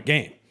 60-point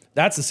game.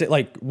 That's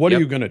what are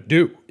you going to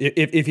do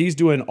if he's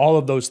doing all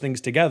of those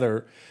things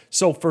together?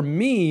 So for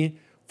me,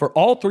 for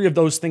all 3 of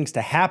those things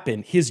to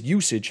happen, his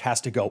usage has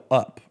to go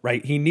up,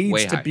 right? He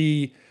needs to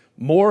be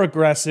more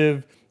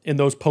aggressive in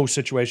those post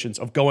situations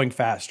of going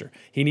faster.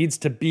 He needs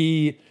to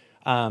be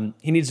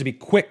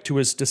quick to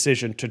his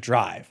decision to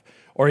drive,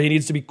 or he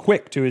needs to be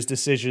quick to his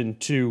decision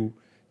to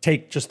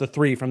take just the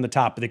 3 from the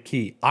top of the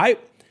key.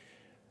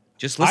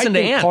 Just listen to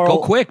Ant. Go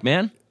quick,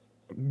 man.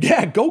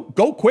 Yeah,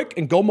 go quick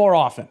and go more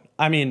often.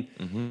 I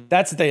mean,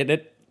 that's the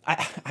thing.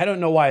 I don't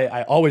know why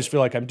I always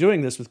feel like I'm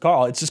doing this with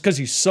Karl. It's just because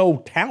he's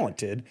so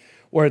talented,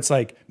 where it's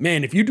like,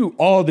 man, if you do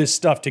all this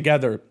stuff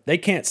together, they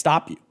can't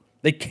stop you.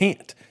 They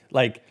can't.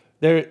 Like,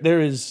 there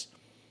is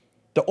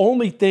the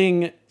only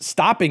thing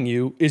stopping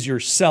you is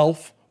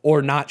yourself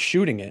or not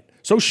shooting it.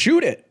 So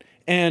shoot it.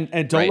 And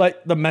don't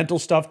let the mental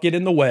stuff get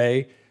in the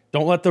way.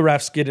 Don't let the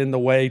refs get in the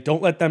way.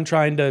 Don't let them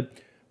trying to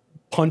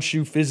punch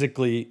you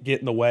physically get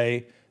in the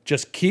way.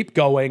 Just keep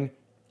going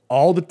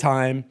all the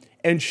time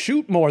and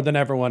shoot more than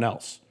everyone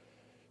else.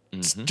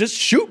 Just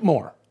shoot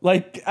more.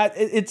 Like,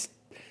 it's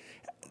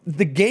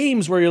the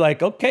games where you're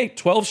like, okay,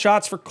 12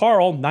 shots for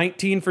Karl,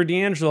 19 for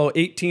D'Angelo,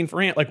 18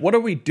 for Ant. Like, what are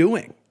we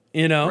doing?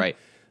 Right.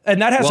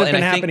 And that hasn't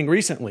been happening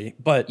recently,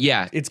 but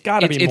it's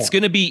got to be more.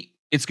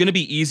 It's going to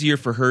be easier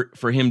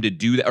for him to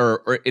do that,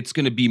 or it's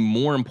going to be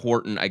more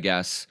important, I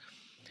guess.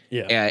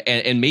 Yeah.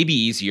 And maybe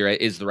easier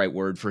is the right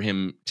word for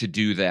him to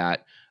do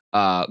that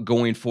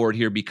going forward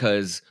here,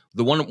 because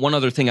the one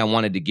other thing I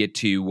wanted to get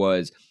to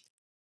was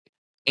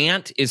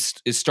Ant is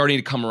starting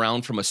to come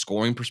around from a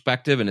scoring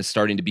perspective and is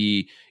starting to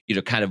be,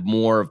 kind of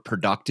more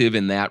productive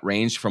in that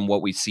range from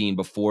what we've seen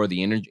before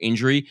the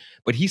injury,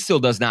 but he still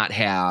does not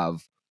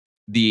have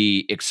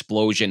the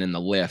explosion and the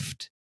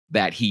lift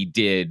that he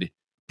did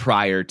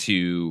prior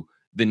to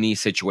the knee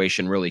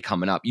situation really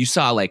coming up. You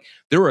saw, like,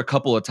 there were a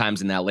couple of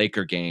times in that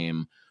Laker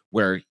game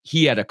where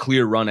he had a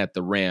clear run at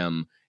the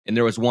rim And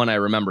there was one I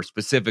remember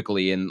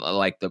specifically in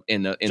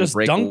the Just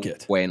dunk it.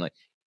 breakaway, and like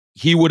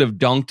he would have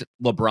dunked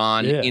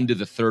LeBron Yeah. into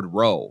the third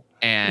row,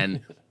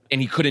 and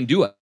he couldn't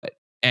do it.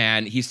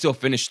 And he still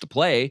finished the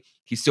play.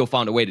 He still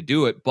found a way to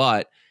do it,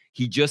 but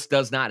he just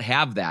does not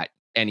have that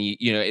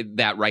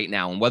that right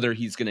now. And whether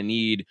he's going to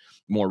need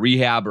more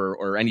rehab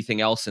or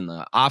anything else in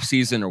the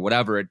offseason or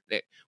whatever,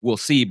 we'll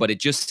see. But it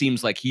just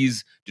seems like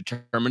he's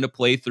determined to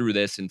play through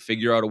this and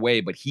figure out a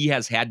way. But he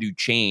has had to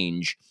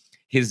change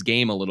his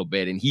game a little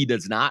bit, and he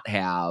does not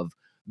have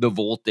the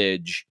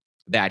voltage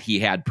that he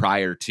had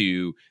prior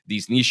to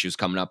these knee issues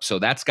coming up. So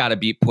that's got to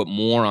be put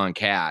more on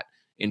Cat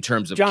in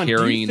terms of John,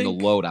 carrying the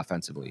load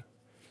offensively.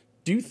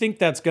 Do you think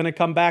that's going to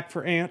come back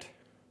for Ant?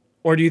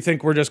 Or do you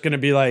think we're just going to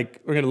be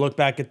like, we're going to look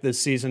back at this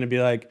season and be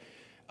like,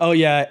 oh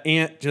yeah,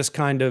 Ant just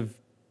kind of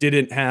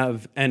didn't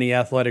have any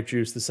athletic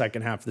juice the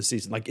second half of the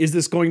season? Like, is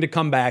this going to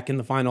come back in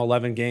the final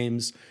 11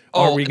 games?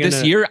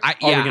 This year?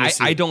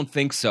 I don't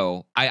think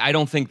so. I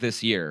don't think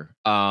this year.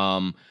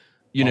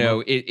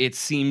 It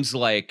seems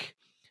like,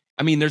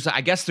 I mean, there's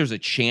a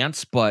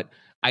chance, but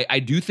I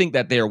do think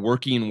that they're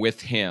working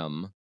with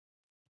him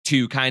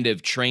to kind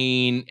of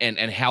train and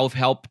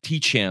help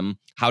teach him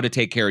how to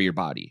take care of your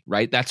body,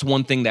 right? That's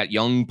one thing that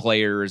young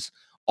players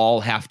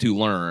all have to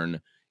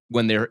learn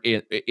when they're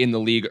in the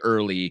league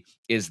early,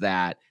 is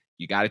that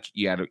you got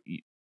to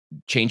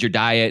change your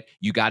diet.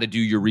 You got to do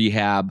your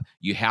rehab.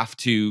 You have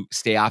to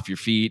stay off your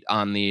feet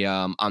on the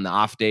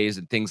off days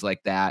and things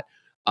like that.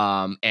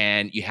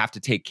 And you have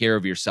to take care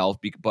of yourself.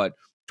 But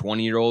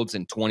 20-year-olds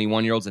and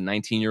 21-year-olds and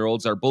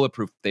 19-year-olds are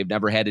bulletproof. They've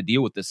never had to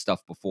deal with this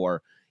stuff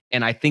before.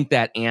 And I think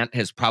that Ant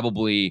has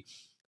probably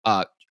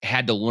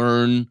had to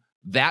learn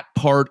that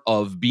part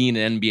of being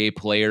an NBA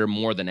player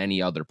more than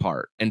any other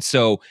part. And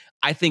so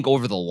I think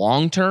over the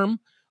long term,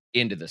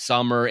 into the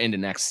summer, into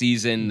next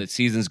season, the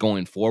seasons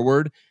going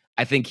forward,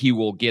 I think he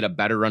will get a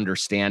better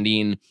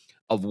understanding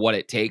of what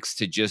it takes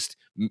to just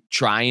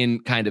try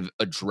and kind of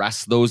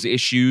address those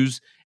issues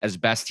as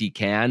best he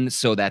can,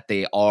 so that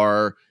they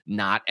are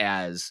not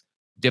as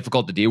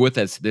difficult to deal with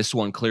as this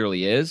one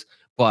clearly is.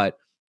 But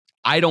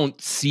I don't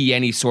see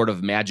any sort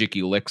of magic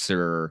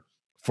elixir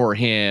for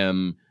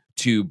him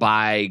to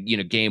by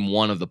game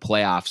one of the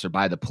playoffs or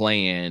by the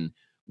play-in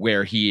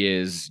where he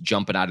is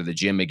jumping out of the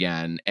gym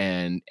again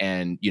and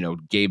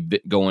Gabe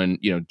going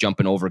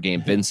jumping over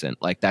Gabe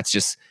Vincent. Like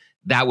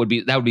that would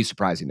be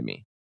surprising to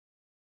me.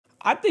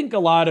 I think a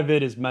lot of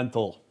it is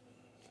mental.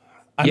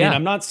 I mean,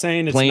 I'm not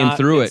saying it's playing not,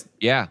 through it.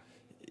 Yeah.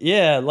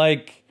 Yeah,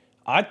 like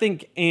I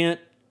think Ant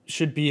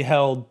should be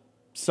held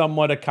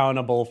somewhat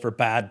accountable for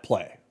bad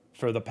play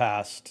for the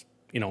past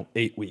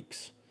 8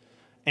 weeks,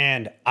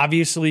 and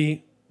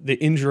obviously the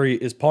injury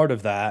is part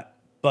of that,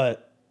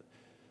 but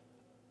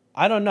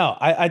I don't know.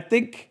 I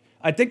think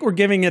we're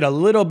giving it a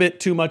little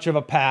bit too much of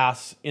a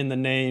pass in the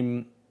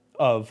name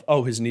of,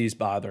 his knee's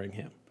bothering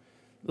him.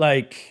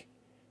 Like,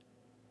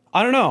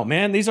 I don't know,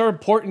 man. These are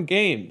important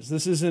games.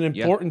 This is an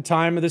important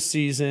time of the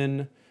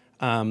season.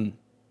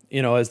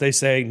 As they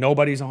say,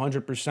 nobody's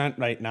 100%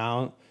 right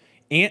now.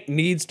 Ant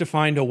needs to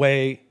find a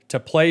way to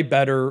play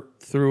better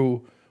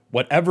through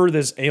whatever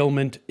this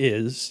ailment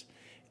is.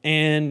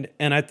 And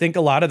I think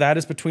a lot of that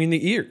is between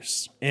the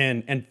ears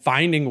and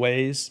finding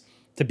ways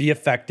to be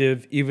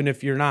effective, even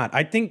if you're not.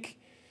 I think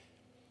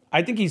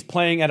he's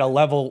playing at a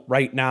level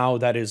right now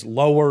that is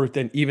lower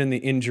than even the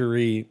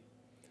injury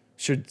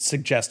should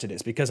suggest it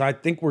is, because I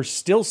think we're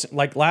still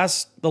like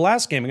the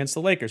last game against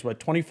the Lakers,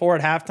 24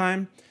 at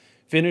halftime,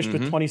 finished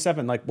with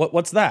 27. Like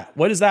what's that?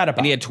 What is that about?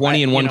 And he had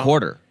 20 in one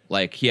quarter.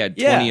 Like he had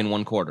 20 in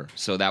one quarter.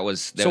 So that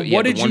was so.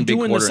 What did you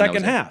do in the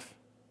second half?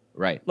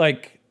 Right.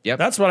 Like. Yep.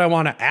 That's what I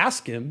want to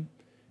ask him.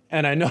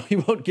 And I know he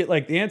won't get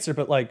the answer,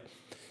 but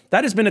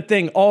that has been a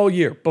thing all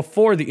year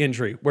before the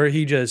injury, where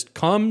he just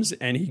comes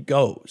and he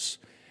goes.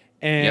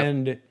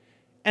 And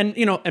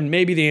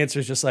maybe the answer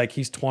is just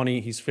he's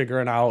 20, he's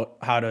figuring out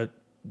how to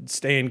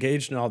stay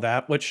engaged and all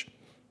that, which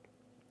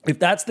if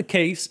that's the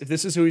case, if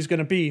this is who he's going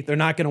to be, they're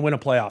not going to win a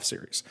playoff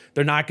series.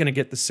 They're not going to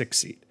get the 6th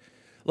seed.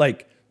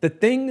 Like the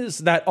things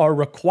that are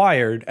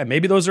required, and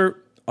maybe those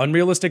are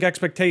unrealistic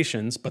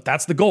expectations, but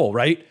that's the goal,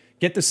 right?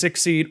 Get the 6th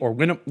seed or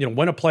win a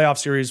playoff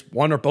series,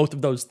 one or both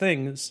of those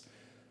things.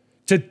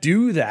 To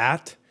do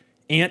that,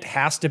 Ant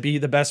has to be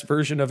the best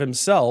version of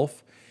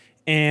himself.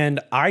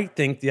 And I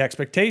think the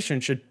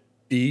expectation should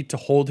be to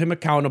hold him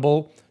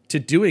accountable to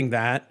doing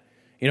that,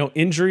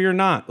 injury or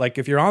not. Like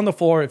if you're on the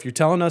floor, if you're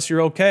telling us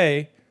you're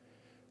okay,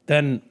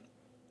 then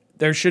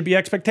there should be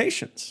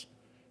expectations.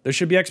 There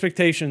should be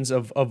expectations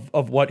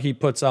of what he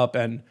puts up.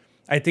 And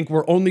I think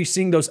we're only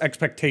seeing those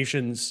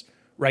expectations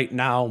right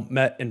now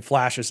met in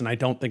flashes, and I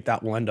don't think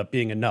that will end up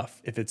being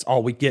enough if it's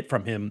all we get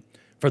from him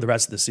for the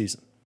rest of the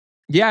season.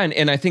 Yeah,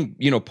 and I think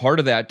part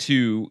of that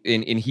too,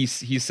 and he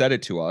said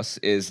it to us,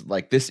 is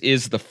this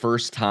is the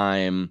first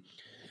time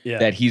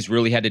that he's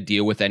really had to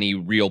deal with any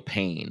real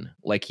pain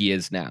like he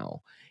is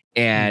now.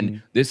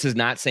 And this is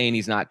not saying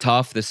he's not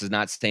tough. This is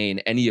not saying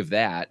any of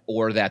that,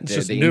 or that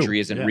the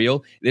injury isn't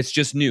real. It's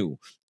just new.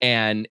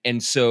 And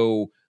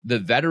so the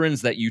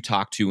veterans that you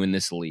talk to in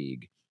this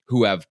league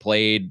who have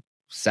played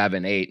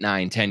 7, 8,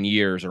 9, 10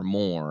 years or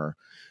more,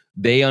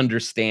 they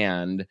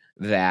understand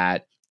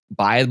that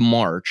by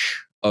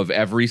March of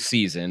every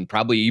season,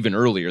 probably even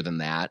earlier than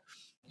that,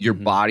 your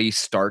body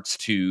starts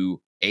to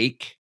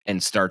ache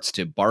and starts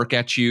to bark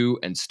at you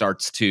and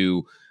starts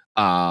to,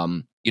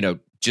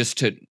 just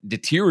to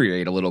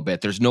deteriorate a little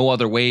bit. There's no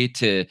other way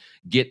to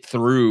get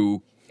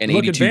through an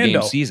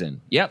 82-game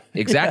season. Yep,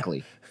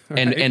 exactly.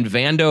 Yeah, right. And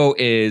Vando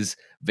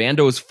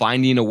is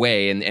finding a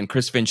way, and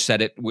Chris Finch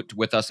said it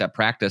with us at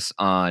practice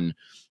on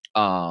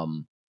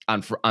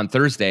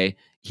Thursday.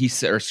 He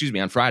said, or excuse me,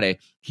 on Friday,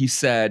 he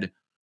said,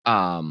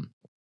 Vando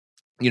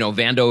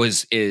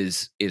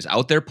is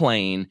out there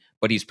playing,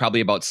 but he's probably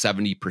about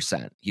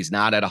 70%. He's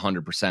not at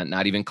 100%,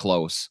 not even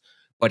close,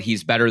 but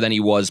he's better than he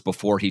was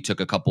before he took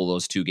a couple of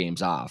those 2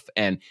 games off,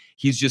 and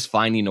he's just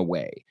finding a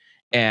way.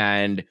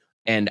 And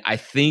I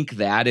think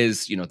that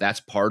is, that's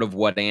part of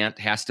what Ant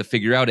has to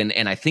figure out.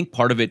 And I think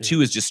part of it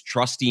too is just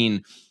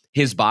trusting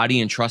his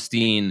body and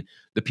trusting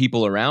the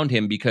people around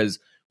him, because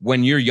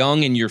when you're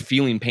young and you're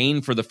feeling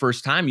pain for the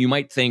first time, you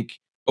might think,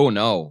 oh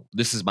no,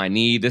 this is my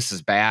knee. This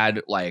is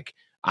bad. Like,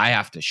 I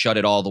have to shut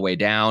it all the way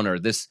down, or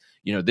this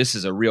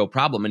is a real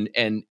problem.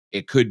 And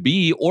it could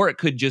be, or it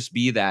could just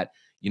be that,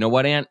 you know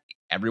what, Ant,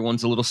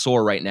 everyone's a little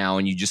sore right now,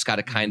 and you just got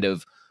to kind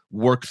of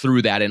work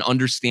through that and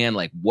understand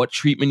like what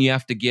treatment you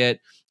have to get,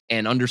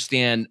 and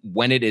understand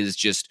when it is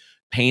just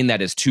pain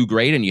that is too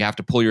great and you have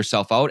to pull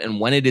yourself out, and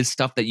when it is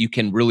stuff that you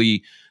can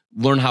really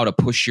learn how to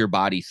push your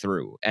body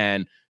through.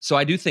 And so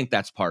I do think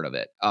that's part of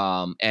it.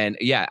 And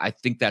yeah, I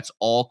think that's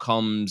all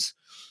comes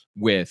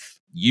with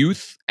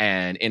youth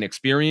and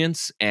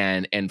inexperience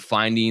and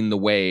finding the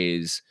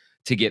ways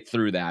to get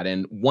through that.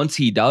 And once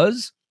he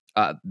does,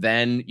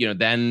 then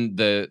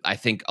I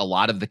think a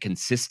lot of the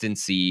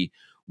consistency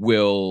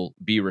will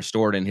be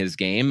restored in his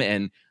game.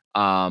 And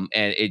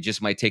it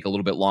just might take a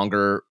little bit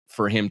longer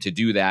for him to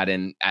do that.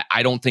 And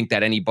I don't think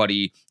that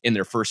anybody in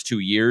their first 2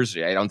 years,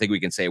 I don't think we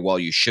can say, well,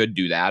 you should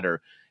do that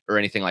or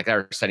anything like that,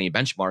 or setting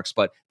benchmarks.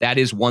 But that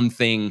is one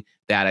thing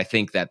that I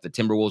think that the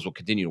Timberwolves will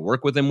continue to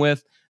work with him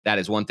with. That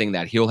is one thing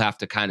that he'll have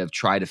to kind of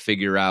try to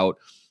figure out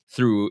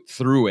through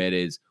it,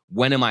 is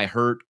when am I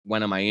hurt?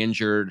 When am I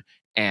injured?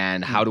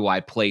 And how do I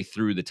play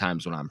through the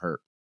times when I'm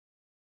hurt?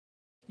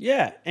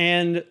 Yeah.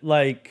 And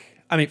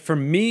for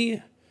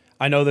me,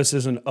 I know this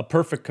isn't a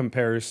perfect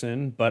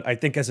comparison, but I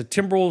think as a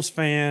Timberwolves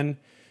fan,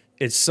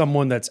 it's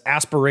someone that's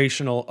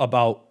aspirational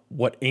about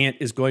what Ant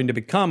is going to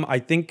become. I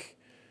think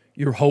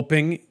you're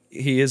hoping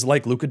he is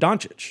like Luka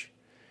Doncic.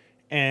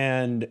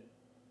 And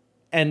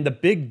the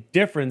big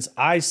difference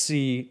I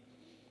see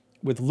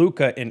with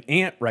Luka and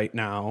Ant right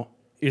now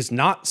is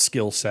not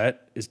skill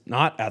set, is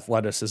not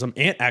athleticism.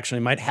 Ant actually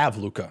might have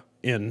Luka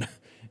in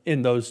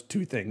those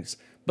two things.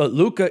 But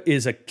Luka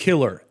is a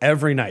killer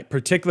every night,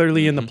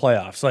 particularly in the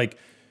playoffs. Like,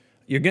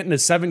 you're getting a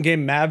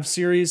 7-game Mavs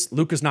series,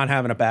 Luka's not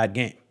having a bad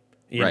game,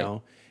 you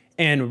know?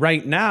 And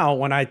right now,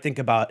 when I think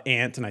about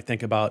Ant and I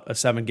think about a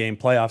 7-game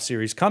playoff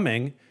series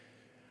coming,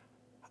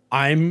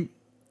 I'm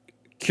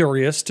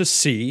curious to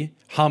see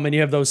how many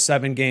of those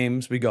 7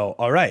 games we go,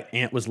 all right,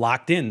 Ant was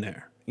locked in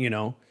there,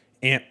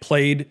 Ant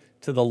played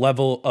to the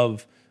level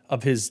of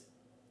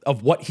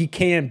what he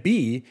can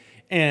be.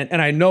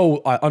 And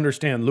I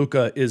understand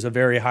Luka is a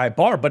very high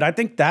bar, but I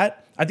think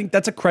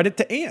that's a credit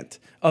to Ant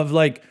of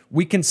like,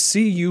 we can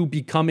see you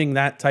becoming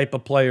that type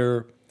of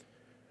player.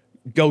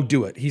 Go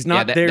do it. He's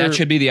not there. That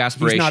should be the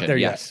aspiration. He's not there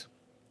yet.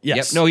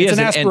 Yes. Yep. No, he it's is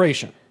an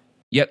aspiration.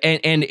 Yep,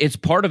 and it's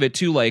part of it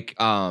too. Like,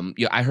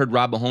 I heard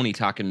Rob Mahoney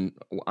talking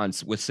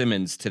with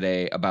Simmons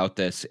today about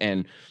this,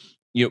 and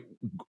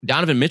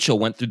Donovan Mitchell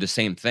went through the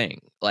same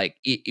thing. Like,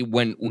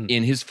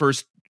 in his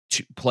first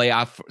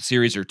playoff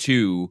series or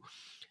two,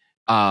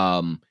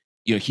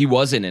 he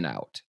was in and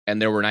out,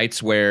 and there were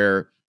nights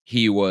where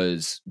he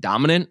was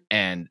dominant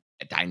and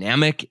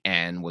dynamic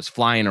and was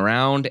flying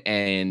around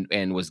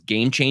and was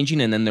game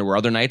changing, and then there were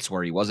other nights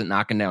where he wasn't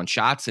knocking down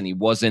shots and he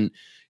wasn't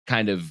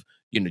kind of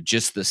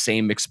just the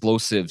same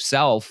explosive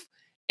self.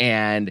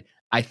 And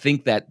I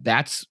think that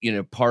that's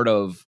part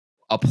of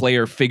a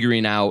player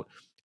figuring out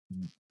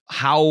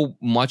how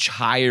much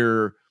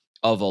higher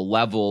of a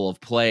level of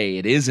play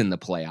it is in the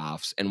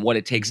playoffs and what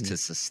it takes to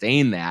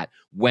sustain that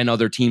when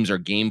other teams are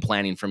game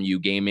planning from you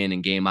game in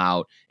and game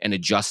out and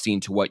adjusting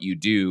to what you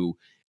do.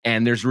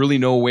 And there's really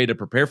no way to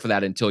prepare for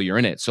that until you're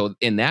in it. So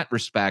in that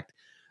respect,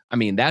 I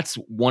mean, that's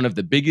one of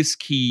the biggest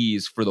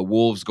keys for the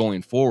Wolves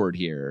going forward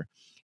here,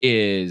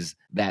 is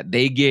that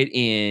they get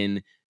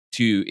in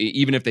to,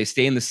 even if they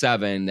stay in the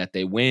 7, that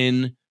they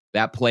win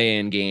that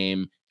play-in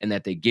game and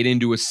that they get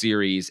into a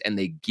series and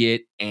they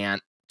get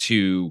Ant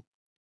to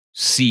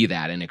see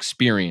that and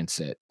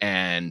experience it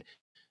and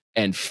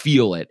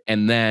feel it.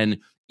 And then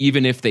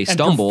even if they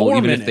stumble,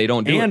 even if they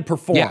don't do and it,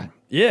 perform.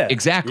 Yeah,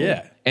 exactly.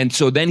 Yeah. And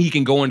so then he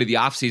can go into the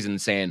offseason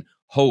saying,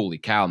 holy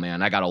cow,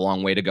 man, I got a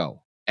long way to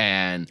go.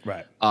 And,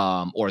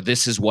 or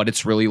this is what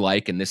it's really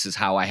like. And this is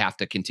how I have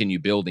to continue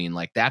building.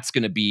 Like, that's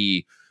going to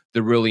be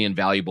the really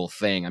invaluable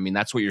thing. I mean,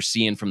 that's what you're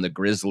seeing from the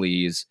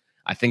Grizzlies.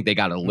 I think they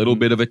got a little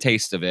bit of a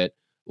taste of it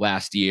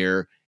last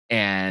year.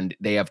 and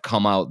they have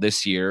come out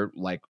this year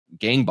like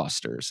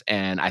gangbusters.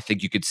 And I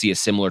think you could see a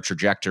similar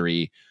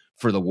trajectory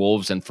for the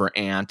Wolves and for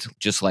Ant,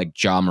 just like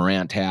Ja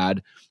Morant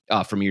had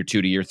from year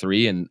 2 to year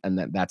 3. And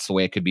that's the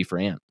way it could be for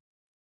Ant.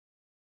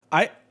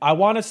 I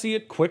want to see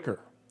it quicker,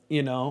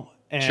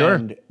 And,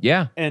 sure.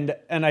 Yeah. And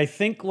I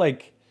think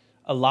like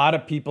a lot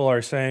of people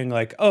are saying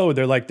like, oh,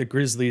 they're like the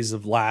Grizzlies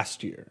of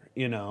last year,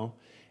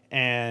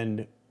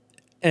 and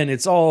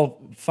it's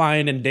all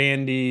fine and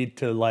dandy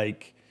to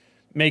like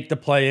make the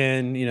play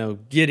in,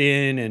 get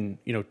in and,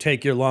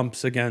 take your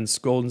lumps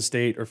against Golden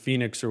State or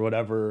Phoenix or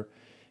whatever.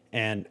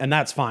 And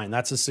that's fine.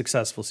 That's a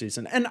successful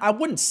season. And I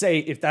wouldn't say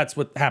if that's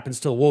what happens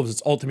to the Wolves,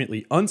 it's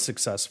ultimately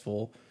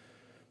unsuccessful.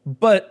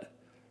 But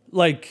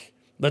like,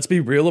 let's be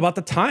real about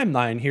the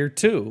timeline here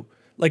too.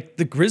 Like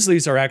the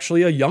Grizzlies are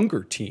actually a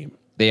younger team.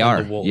 They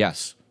are. The Wolves.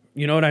 Yes.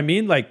 You know what I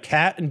mean? Like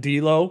Cat and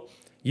D'Lo,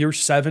 year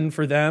 7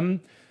 for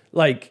them.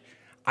 Like,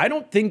 I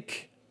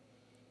think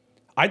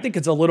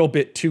it's a little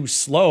bit too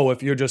slow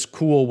if you're just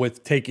cool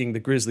with taking the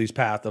Grizzlies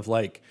path of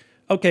like,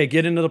 okay,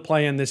 get into the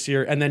play-in this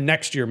year and then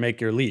next year make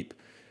your leap.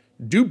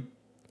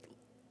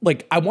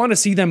 I want to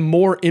see them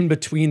more in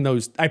between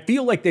those. I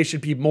feel like they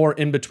should be more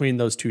in between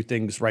those two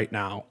things right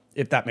now,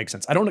 if that makes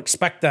sense. I don't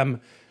expect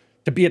them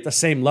to be at the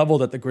same level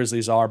that the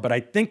Grizzlies are, but I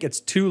think it's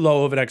too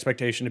low of an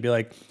expectation to be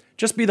like,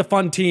 just be the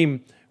fun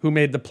team who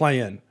made the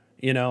play-in,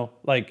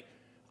 Like,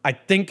 I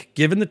think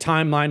given the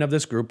timeline of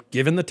this group,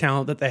 given the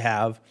talent that they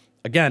have,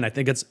 again, I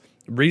think it's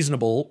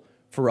reasonable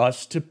for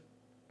us to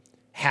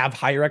have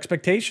higher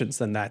expectations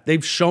than that.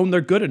 They've shown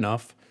they're good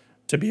enough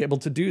to be able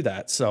to do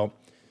that. So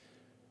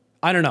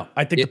I don't know.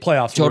 I think the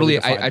playoffs totally.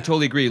 Really I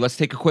totally agree. Let's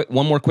take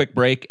one more quick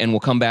break, and we'll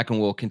come back and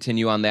we'll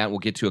continue on that. We'll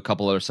get to a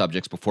couple other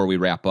subjects before we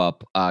wrap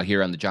up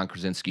here on the John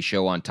Krasinski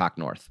Show on Talk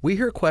North. We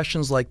hear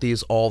questions like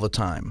these all the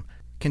time.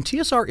 Can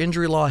TSR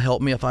Injury Law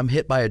help me if I'm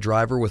hit by a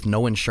driver with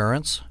no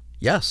insurance?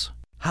 Yes.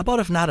 How about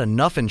if not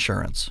enough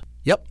insurance?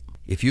 Yep.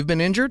 If you've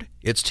been injured,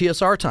 it's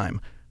TSR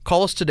time.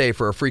 Call us today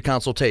for a free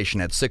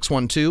consultation at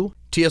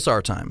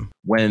 612-TSR-TIME.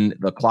 When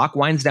the clock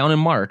winds down in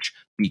March,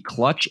 be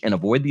clutch and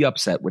avoid the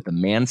upset with the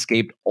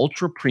Manscaped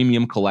Ultra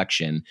Premium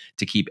Collection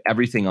to keep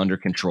everything under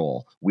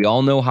control. We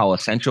all know how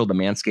essential the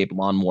Manscaped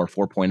Lawnmower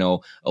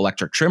 4.0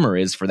 electric trimmer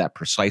is for that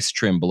precise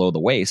trim below the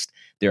waist.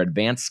 Their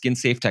advanced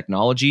skin-safe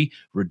technology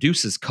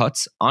reduces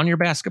cuts on your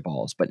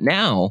basketballs. But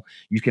now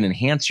you can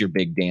enhance your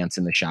big dance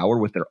in the shower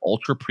with their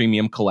Ultra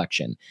Premium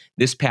Collection.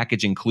 This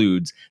package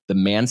includes the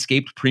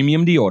Manscaped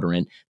Premium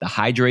Deodorant, the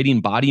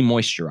Hydrating Body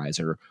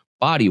Moisturizer,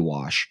 body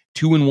wash,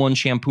 2-in-1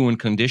 shampoo and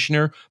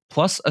conditioner,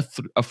 plus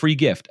a free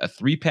gift, a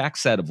 3-pack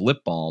set of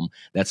lip balm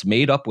that's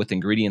made up with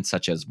ingredients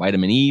such as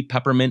vitamin E,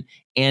 peppermint,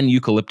 and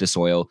eucalyptus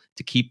oil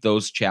to keep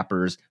those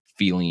chappers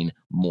feeling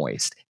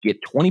moist.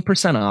 Get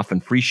 20% off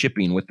and free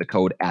shipping with the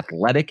code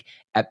ATHLETIC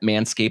at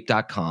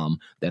manscaped.com.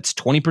 That's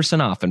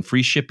 20% off and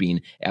free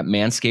shipping at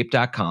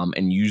manscaped.com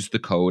and use the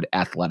code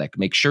ATHLETIC.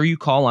 Make sure you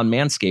call on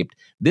Manscaped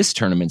this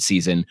tournament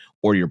season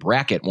or your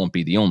bracket won't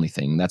be the only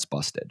thing that's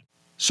busted.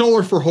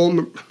 Solar for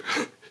home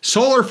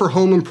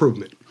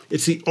improvement.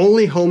 It's the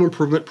only home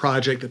improvement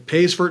project that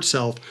pays for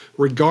itself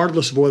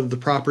regardless of whether the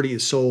property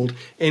is sold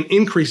and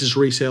increases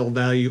resale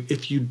value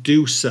if you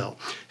do sell.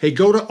 Hey,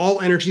 go to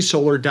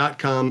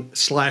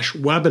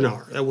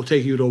allenergysolar.com/webinar. That will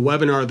take you to a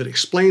webinar that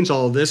explains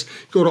all of this.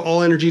 Go to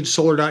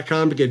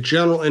allenergysolar.com to get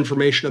general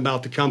information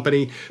about the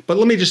company. But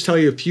let me just tell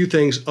you a few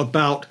things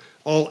about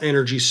All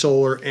Energy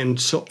Solar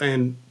and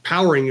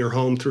powering your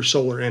home through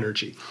solar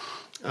energy.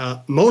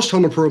 Most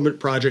home improvement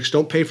projects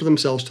don't pay for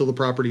themselves till the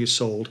property is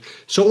sold.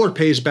 Solar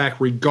pays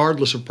back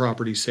regardless of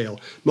property sale.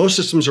 Most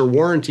systems are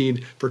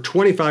warranted for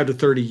 25 to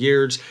 30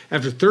 years.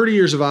 After 30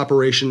 years of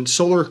operation,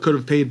 solar could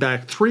have paid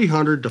back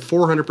 300 to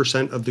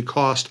 400% of the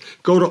cost.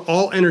 Go to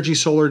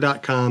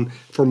allenergysolar.com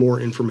for more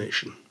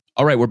information.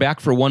 All right, we're back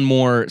for one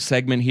more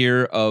segment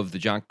here of the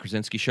John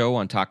Krasinski Show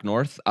on Talk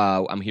North.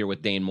 I'm here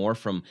with Dane Moore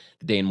from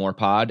the Dane Moore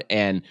Pod,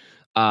 and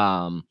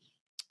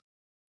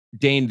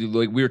Dane,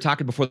 like we were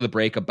talking before the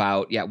break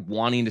about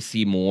wanting to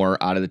see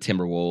more out of the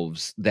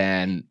Timberwolves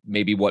than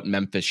maybe what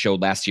Memphis showed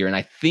last year, and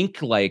I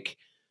think like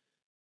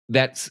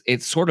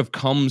it sort of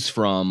comes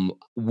from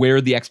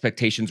where the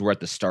expectations were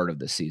at the start of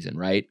the season,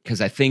 right? Because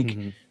I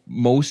think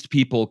most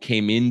people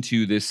came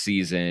into this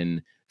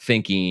season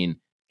thinking,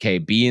 okay,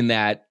 be in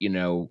that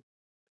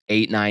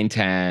 8, 9,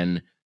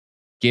 10,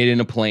 get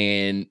in a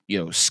play-in,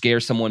 scare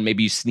someone,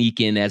 maybe you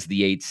sneak in as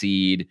the 8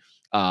 seed.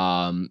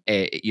 In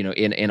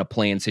a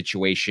play-in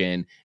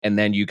situation, and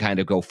then you kind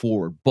of go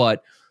forward.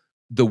 But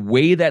the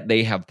way that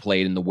they have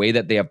played and the way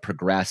that they have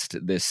progressed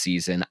this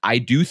season, I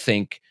do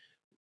think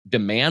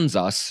demands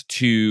us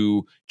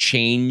to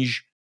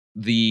change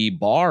the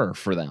bar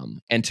for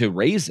them and to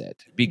raise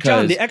it. Because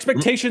John, the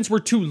expectations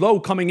were too low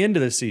coming into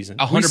this season.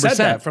 100%. We said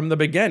that from the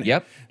beginning.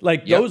 Yep.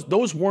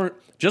 Those weren't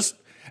just.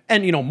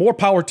 And, more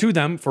power to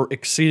them for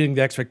exceeding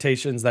the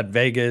expectations that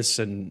Vegas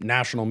and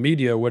national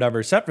media,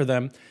 whatever, set for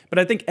them. But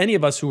I think any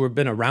of us who have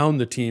been around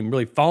the team,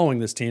 really following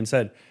this team,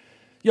 said,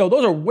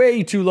 those are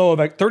way too low.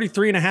 Like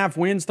 33.5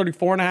 wins,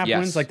 34.5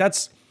 wins. Like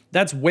that's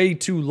That's way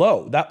too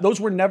low.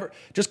 Those were never,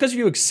 just because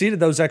you exceeded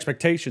those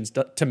expectations,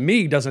 to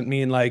me doesn't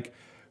mean like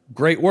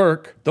great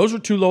work. Those were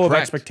too low of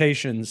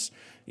expectations,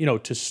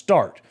 to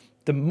start.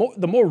 The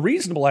more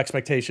reasonable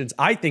expectations,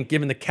 I think,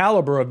 given the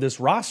caliber of this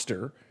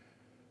roster,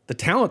 the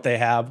talent they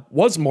have,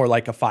 was more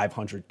like a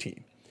 500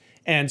 team.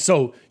 And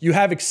so you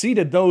have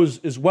exceeded those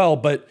as well,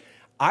 but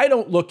I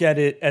don't look at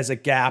it as a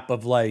gap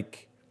of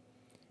like,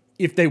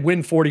 if they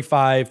win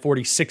 45,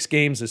 46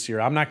 games this year,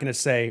 I'm not going to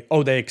say,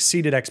 oh, they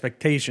exceeded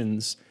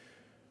expectations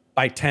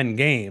by 10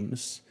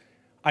 games.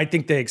 I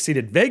think they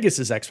exceeded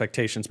Vegas's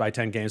expectations by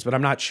 10 games, but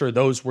I'm not sure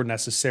those were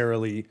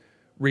necessarily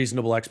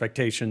reasonable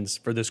expectations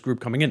for this group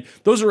coming in.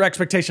 Those are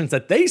expectations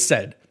that they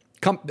said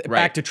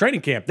back to training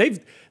camp.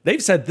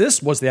 They've said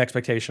this was the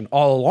expectation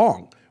all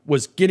along,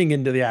 was getting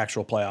into the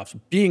actual playoffs,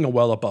 being a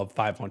well above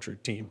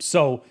 500 team.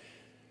 So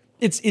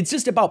it's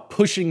just about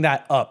pushing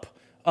that up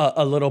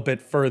a little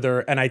bit further.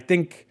 And I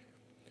think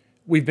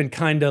we've been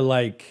kind of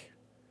like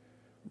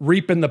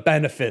reaping the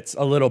benefits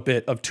a little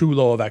bit of too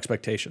low of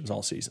expectations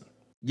all season.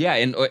 Yeah,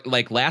 and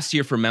like last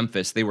year for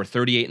Memphis, they were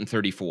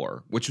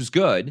 38-34, which was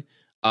good.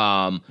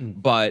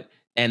 But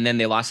and then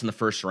they lost in the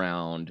first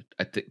round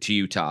to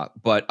Utah.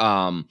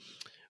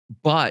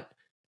 But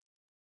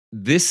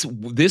this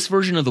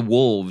version of the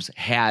Wolves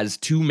has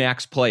 2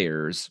 max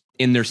players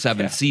in their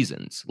 7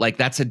 seasons. Like,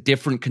 that's a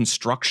different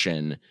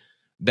construction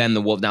than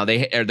the Wolves. Now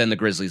than the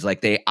Grizzlies.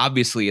 Like, they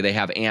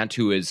have Ant,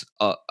 who is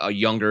a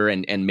younger,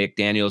 and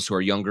McDaniels, who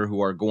are younger,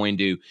 who are going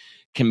to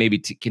can maybe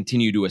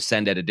continue to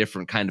ascend at a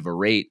different kind of a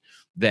rate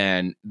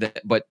than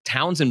but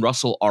Towns and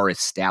Russell are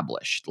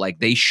established. Like,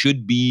 they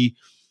should be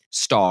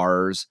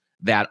stars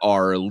that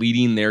are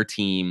leading their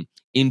team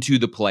into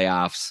the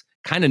playoffs,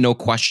 kind of no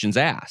questions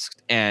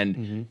asked.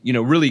 And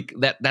really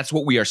that's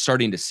what we are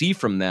starting to see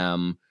from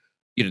them,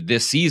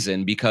 this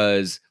season,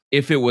 because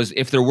if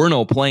there were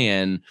no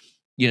play-in,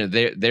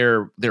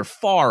 they're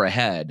far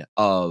ahead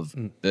of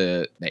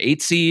the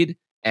 8 seed,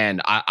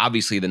 and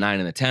obviously the 9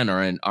 and the 10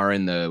 are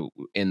in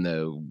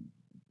the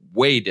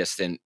way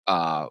distant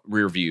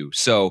rear view.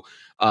 So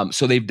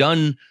they've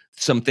done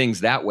some things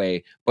that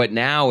way, but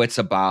now it's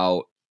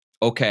about,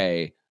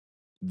 okay,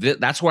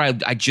 that's why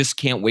I just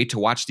can't wait to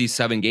watch these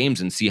 7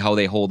 games and see how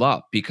they hold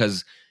up,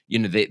 because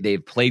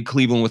they've played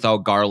Cleveland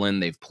without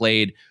Garland, they've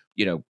played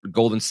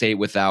Golden State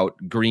without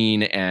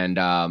Green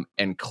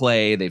and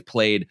Clay, they've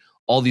played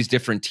all these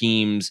different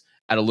teams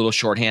at a little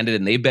shorthanded,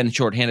 and they've been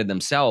shorthanded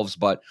themselves.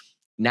 But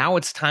now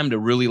it's time to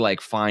really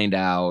like find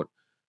out,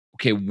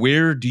 okay,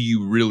 where do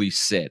you really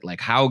sit?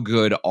 Like, how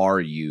good are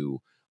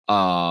you?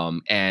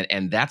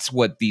 And that's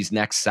what these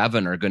next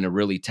 7 are going to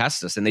really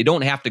test us. And they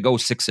don't have to go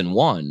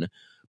 6-1,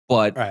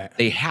 but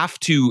they have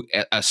to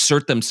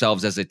assert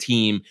themselves as a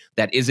team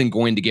that isn't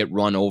going to get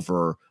run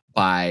over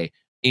by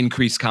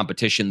increased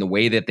competition the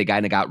way that they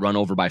kind of got run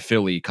over by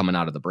Philly coming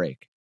out of the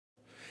break.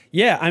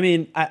 Yeah, I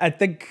mean, I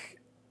think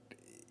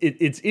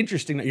it's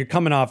interesting that you're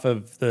coming off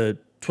of the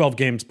 12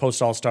 games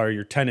post All-Star,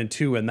 you're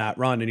 10-2 in that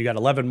run, and you got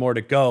 11 more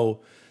to go.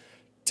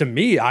 To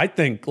me, I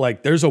think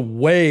like there's a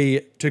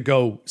way to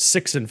go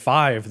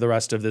 6-5 the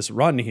rest of this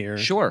run here.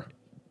 Sure.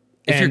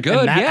 If you're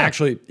good,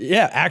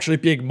 actually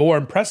being more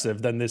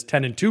impressive than this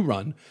 10-2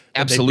 run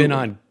that absolutely they've been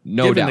on,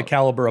 no given doubt. the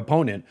caliber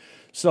opponent.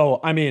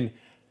 So, I mean,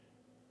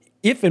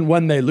 if and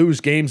when they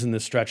lose games in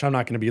this stretch, I'm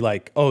not going to be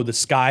like, oh, the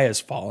sky is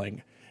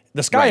falling.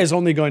 The sky is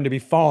only going to be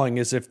falling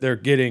is if they're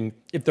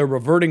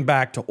reverting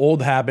back to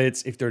old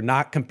habits, if they're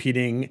not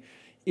competing,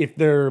 if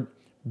they're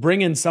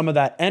bringing some of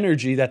that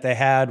energy that they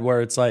had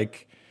where it's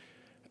like,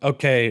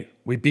 okay,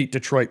 we beat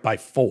Detroit by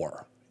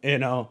 4,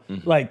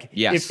 like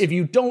if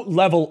you don't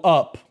level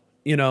up,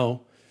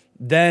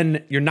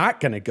 then you're not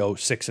going to go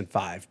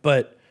 6-5.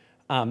 But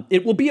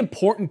it will be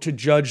important to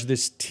judge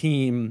this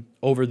team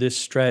over this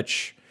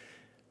stretch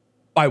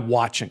by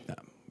watching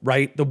them,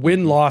 right? The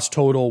win-loss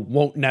total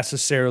won't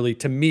necessarily,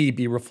 to me,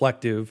 be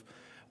reflective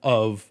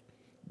of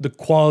the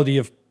quality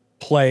of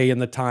play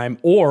and the time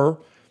or,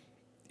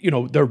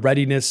 their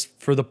readiness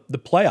for the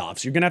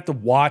playoffs. You're going to have to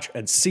watch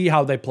and see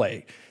how they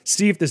play,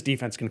 see if this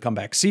defense can come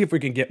back, see if we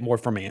can get more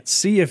from Ant,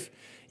 see if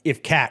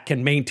Cat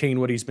can maintain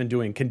what he's been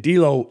doing. Can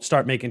D'Lo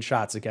start making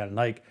shots again?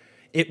 Like,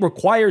 it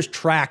requires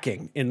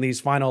tracking in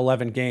these final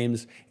 11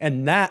 games,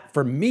 and that,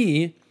 for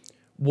me,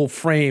 will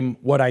frame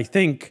what I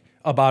think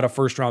about a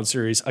first-round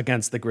series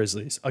against the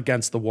Grizzlies,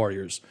 against the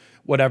Warriors,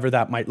 whatever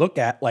that might look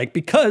at. Like,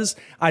 because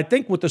I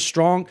think with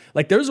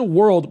there's a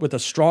world with a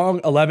strong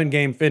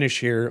 11-game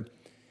finish here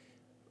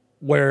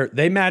where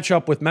they match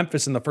up with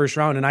Memphis in the first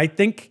round, and I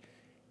think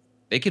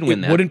they can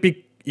win that.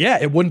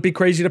 It wouldn't be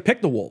crazy to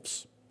pick the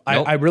Wolves.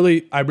 Nope. I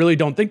really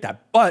don't think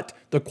that. But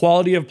the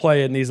quality of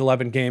play in these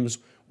 11 games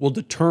will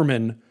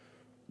determine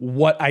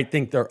what I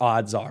think their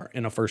odds are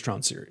in a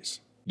first-round series.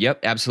 Yep,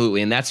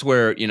 absolutely. And that's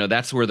where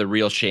the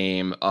real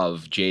shame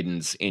of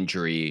Jaden's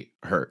injury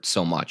hurt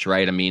so much,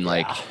 right? I mean,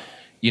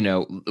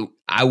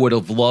 I would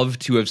have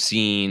loved to have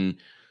seen,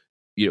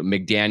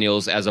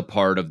 McDaniels as a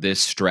part of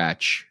this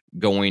stretch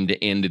going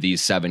into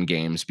these 7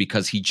 games,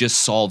 because he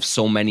just solved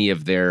so many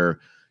of their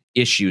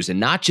issues, and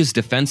not just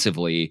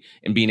defensively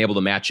and being able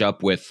to match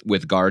up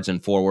with guards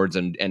and forwards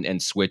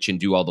and switch and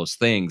do all those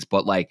things.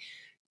 But like,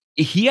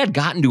 he had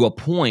gotten to a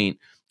point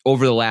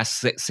over the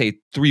last, say,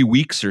 3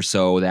 weeks or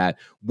so that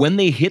when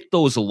they hit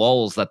those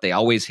lulls that they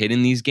always hit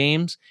in these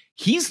games,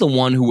 he's the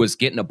one who was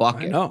getting a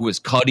bucket, who was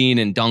cutting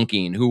and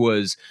dunking, who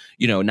was,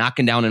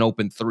 knocking down an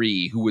open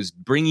three, who was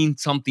bringing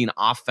something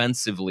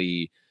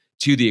offensively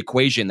to the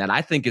equation that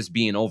I think is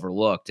being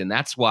overlooked. And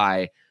that's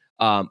why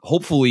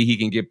hopefully he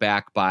can get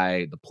back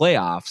by the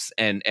playoffs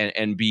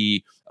and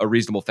be a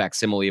reasonable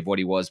facsimile of what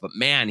he was. But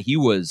man, he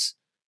was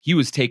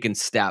taking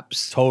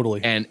steps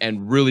totally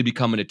and really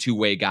becoming a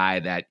two-way guy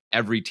that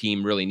every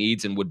team really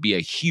needs and would be a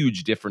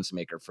huge difference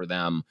maker for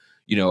them,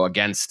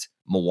 against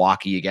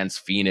Milwaukee, against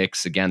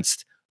Phoenix,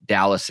 against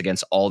Dallas,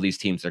 against all these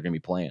teams they're going to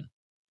be playing.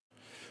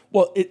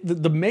 Well,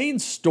 the main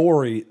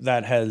story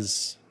that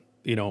has,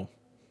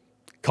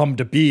 come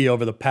to be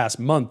over the past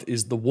month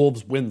is the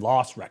Wolves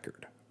win-loss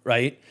record,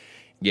 right?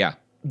 Yeah.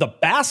 The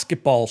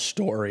basketball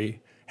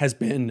story has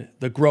been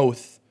the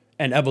growth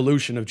and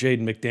evolution of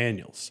Jaden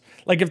McDaniels.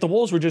 Like, if the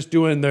Wolves were just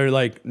doing their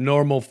like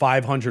normal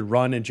 500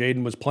 run and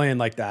Jaden was playing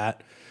like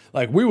that,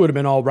 like, we would have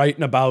been all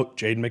writing about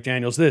Jaden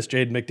McDaniels this,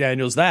 Jaden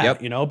McDaniels that,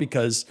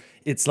 because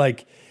it's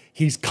like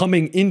he's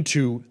coming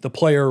into the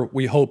player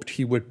we hoped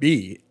he would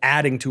be,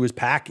 adding to his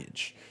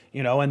package,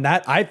 and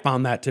that I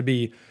found that to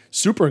be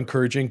super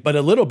encouraging, but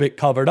a little bit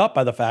covered up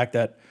by the fact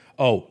that,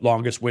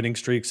 longest winning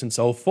streaks and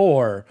so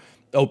forth.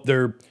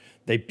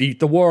 They beat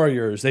the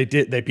Warriors. They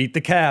beat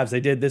the Cavs. They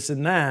did this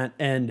and that.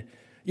 And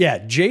yeah,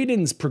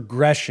 Jaden's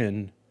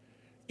progression,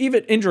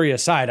 even injury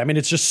aside, I mean,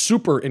 it's just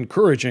super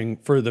encouraging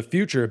for the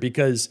future,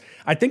 because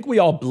I think we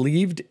all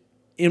believed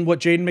in what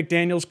Jaden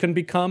McDaniels can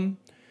become,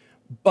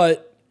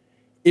 but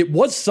it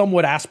was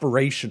somewhat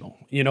aspirational.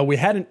 We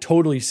hadn't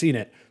totally seen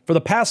it. For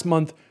the past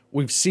month,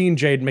 we've seen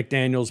Jaden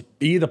McDaniels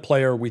be the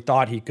player we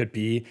thought he could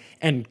be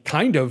and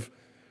kind of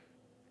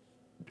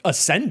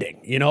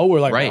ascending. We're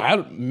like, right.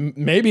 Well,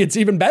 maybe it's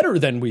even better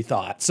than we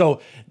thought. So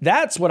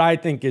that's what I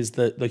think is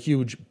the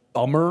huge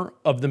bummer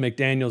of the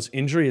McDaniels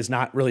injury, is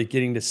not really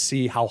getting to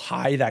see how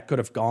high that could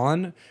have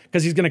gone,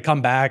 because he's going to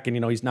come back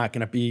and, he's not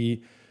going to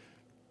be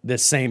the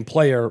same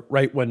player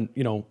right when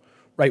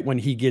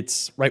he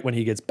gets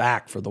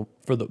back for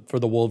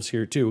the Wolves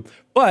here too.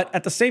 But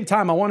at the same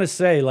time, I want to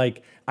say,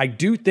 like, I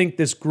do think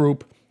this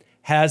group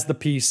has the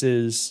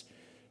pieces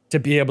to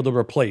be able to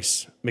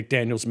replace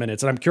McDaniels'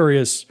 minutes. And I'm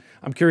curious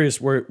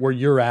where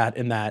you're at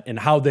in that, and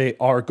how they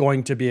are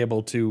going to be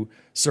able to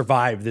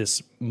survive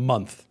this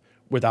month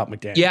without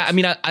McDaniels. Yeah, I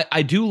mean,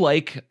 I do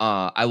like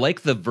I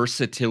like the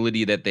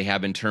versatility that they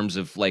have in terms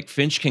of, like,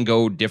 Finch can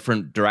go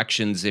different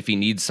directions if he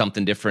needs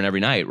something different every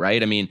night,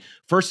 right? I mean,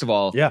 first of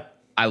all, yeah,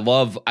 I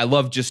love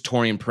just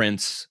Taurean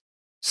Prince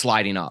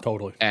sliding up.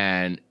 Totally.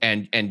 And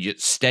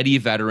steady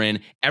veteran.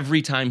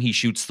 Every time he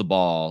shoots the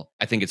ball,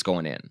 I think it's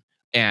going in.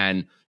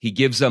 And he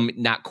gives them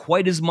not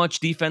quite as much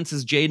defense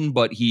as Jaden,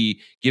 but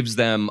he gives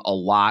them a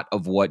lot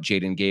of what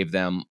Jaden gave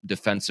them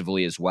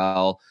defensively as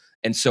well.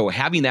 And so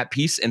having that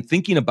piece and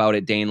thinking about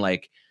it, Dane,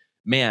 like,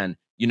 man,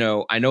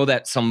 I know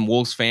that some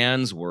Wolves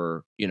fans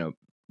were,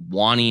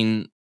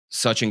 wanting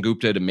Sachin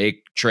Gupta to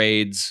make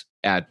trades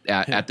at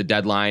the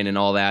deadline and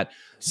all that.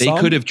 They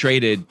could have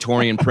traded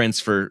Taurean Prince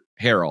for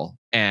Harrell.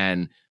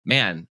 And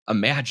man,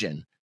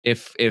 imagine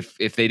if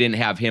they didn't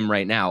have him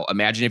right now.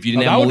 Imagine if you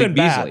didn't have Malik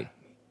Beasley.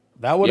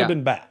 That would have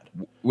been bad.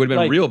 Would have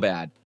been real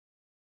bad.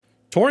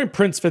 Taurean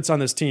Prince fits on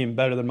this team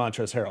better than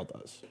Montrezl Harrell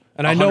does.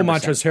 And I know 100%.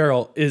 Montrezl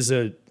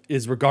Harrell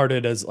is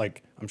regarded as,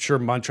 like, I'm sure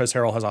Montrezl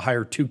Harrell has a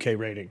higher 2K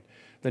rating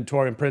than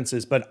Taurean Prince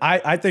is. But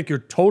I think you're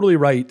totally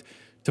right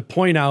to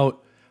point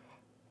out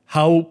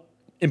how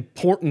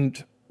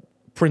important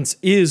Prince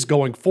is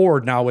going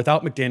forward now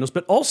without McDaniels.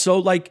 But also,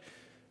 like,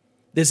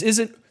 they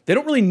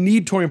don't really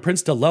need Taurean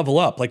Prince to level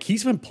up. Like,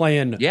 he's been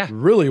playing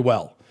really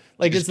well.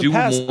 Like, just do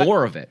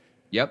more of it.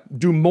 Yep.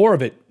 Do more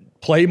of it.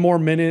 Play more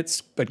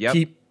minutes, but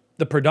keep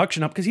the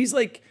production up. Because he's,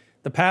 like,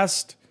 the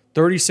past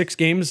 36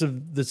 games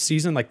of the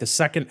season, like the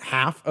second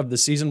half of the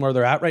season where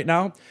they're at right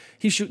now,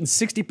 he's shooting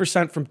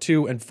 60% from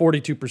 2 and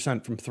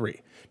 42% from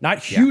 3. Not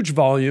huge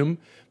volume,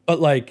 but,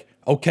 like,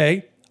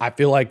 okay, I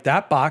feel like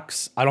that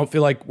box, I don't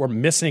feel like we're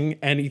missing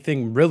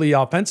anything really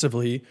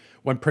offensively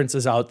when Prince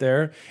is out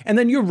there. And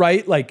then you're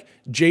right, like,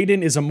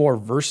 Jaden is a more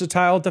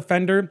versatile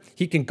defender.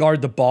 He can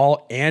guard the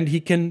ball and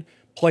he can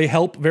play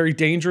help very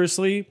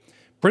dangerously.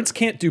 Prince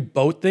can't do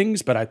both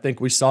things, but I think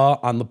we saw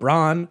on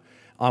LeBron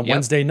on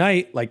Wednesday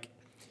night, like,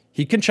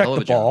 he can check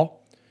the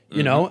ball,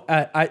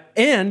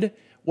 and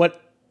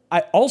what I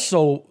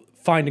also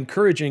find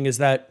encouraging is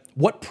that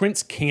what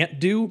Prince can't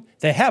do,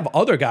 they have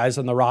other guys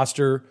on the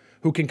roster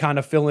who can kind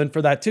of fill in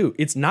for that too.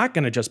 It's not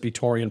going to just be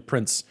Taurean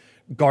Prince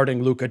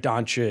guarding Luka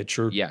Doncic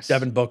or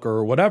Devin Booker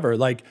or whatever.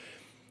 Like,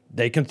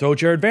 they can throw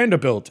Jared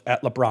Vanderbilt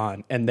at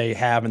LeBron, and they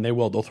have, and they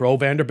will. They'll throw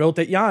Vanderbilt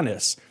at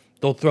Giannis.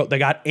 They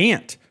got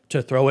Ant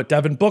to throw at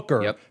Devin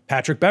Booker,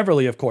 Patrick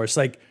Beverley, of course.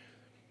 Like,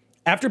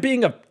 after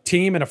being a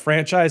team and a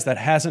franchise that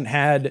hasn't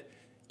had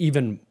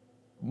even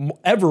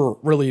ever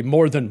really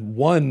more than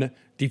one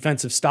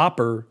defensive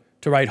stopper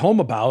to write home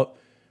about.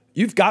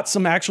 You've got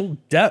some actual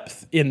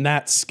depth in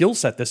that skill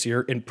set this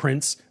year in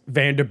Prince,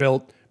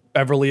 Vanderbilt,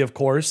 Beverly, of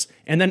course,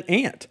 and then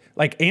Ant.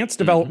 Like Ant's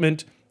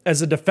development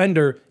as a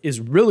defender is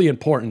really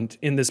important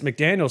in this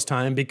McDaniels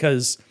time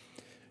because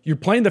you're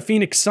playing the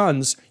Phoenix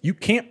Suns. You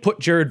can't put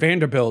Jared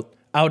Vanderbilt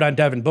out on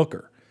Devin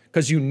Booker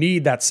because you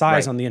need that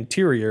size on the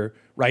interior,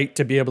 right,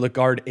 to be able to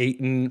guard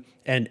Ayton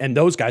and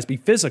those guys, be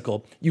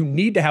physical. You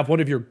need to have one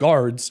of your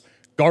guards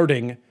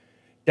guarding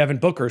Devin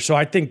Booker. So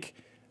I think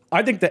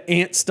the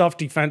Ant stuff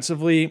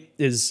defensively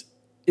is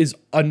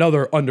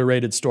another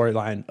underrated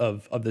storyline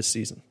of this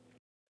season.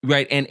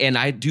 Right. And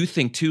I do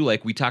think too,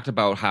 like we talked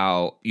about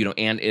how,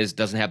 Ant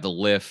doesn't have the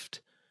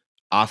lift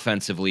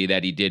offensively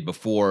that he did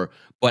before,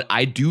 but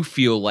I do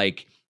feel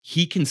like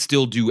he can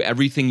still do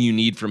everything you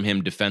need from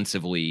him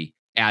defensively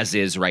as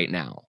is right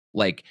now.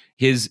 Like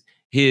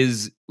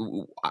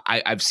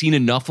I've seen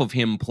enough of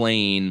him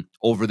playing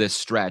over this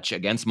stretch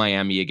against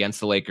Miami, against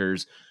the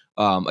Lakers,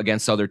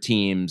 against other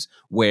teams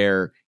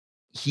where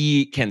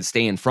he can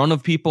stay in front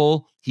of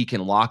people. He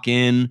can lock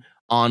in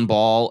on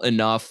ball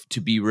enough to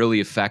be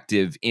really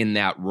effective in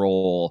that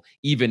role,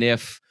 even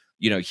if,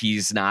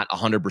 he's not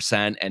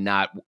 100% and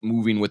not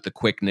moving with the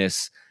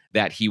quickness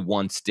that he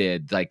once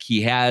did. Like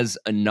he has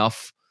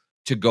enough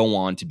to go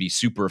on to be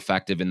super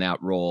effective in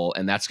that role.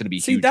 And that's going to be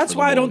huge. That's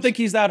why I don't think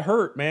he's that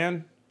hurt,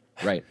 man.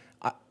 Right.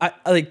 I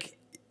like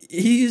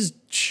he's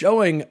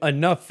showing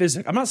enough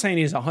physics. I'm not saying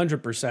he's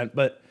 100%,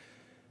 but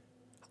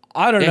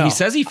I don't know. He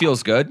says he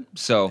feels good.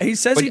 So he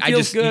says he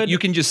feels good. You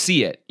can just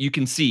see it. You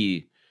can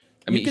see.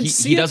 I mean,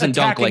 he doesn't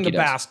dunk like he does.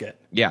 Basket.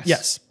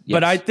 Yes.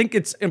 But I think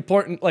it's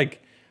important.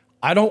 Like,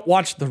 I don't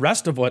watch the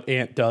rest of what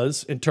Ant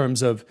does in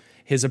terms of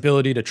his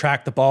ability to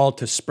track the ball,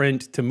 to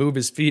sprint, to move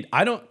his feet.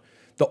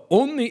 The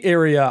only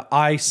area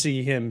I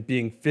see him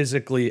being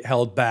physically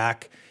held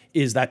back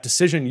is that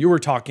decision you were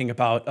talking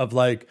about of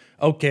like,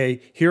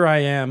 okay, here I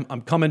am.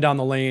 I'm coming down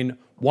the lane.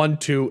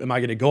 1-2. Am I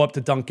going to go up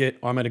to dunk it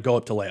or am I going to go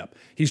up to layup?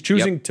 He's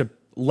choosing to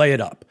lay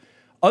it up.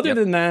 Other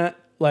than that,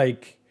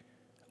 like,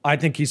 I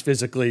think he's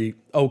physically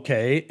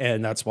okay,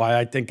 and that's why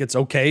I think it's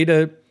okay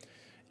to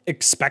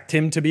expect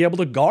him to be able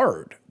to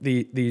guard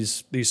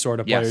these sort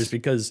of players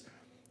because,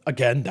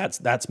 again,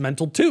 that's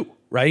mental too,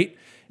 right?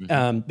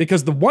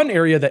 Because the one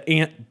area that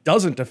Ant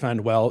doesn't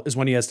defend well is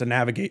when he has to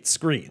navigate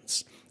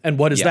screens. And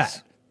what is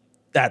that?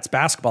 That's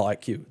basketball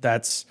IQ.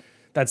 That's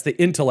the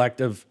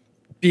intellect of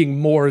being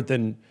more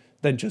than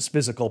just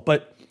physical.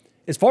 But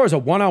as far as a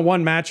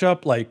one-on-one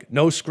matchup, like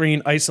no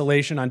screen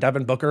isolation on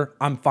Devin Booker,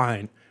 I'm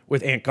fine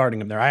with Ant guarding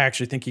him there. I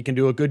actually think he can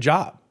do a good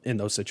job in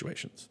those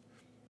situations.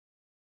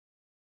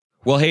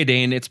 Well, hey,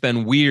 Dane, it's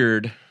been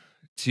weird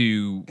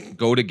to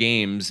go to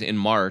games in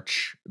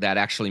March that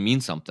actually mean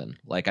something.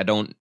 Like, I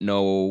don't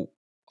know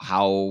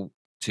how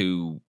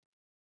to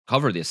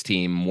cover this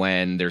team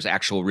when there's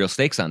actual real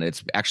stakes on it.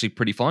 It's actually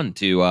pretty fun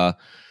to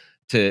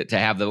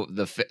have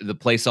the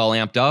place all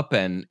amped up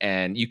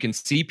and you can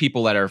see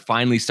people that are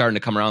finally starting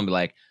to come around and be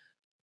like,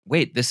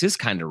 wait, this is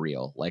kind of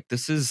real. Like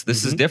this is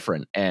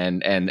different.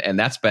 And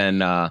that's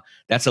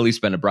at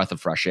least been a breath of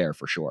fresh air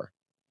for sure.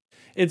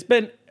 It's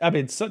been,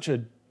 such a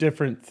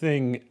different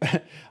thing.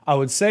 I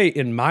would say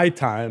in my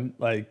time,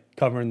 like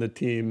covering the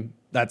team,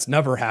 that's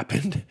never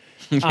happened.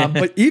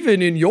 But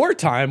even in your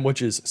time,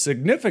 which is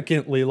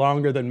significantly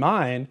longer than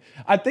mine,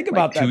 I think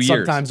about that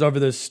sometimes over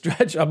this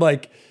stretch. I'm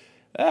like,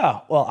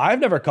 yeah, well, I've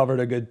never covered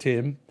a good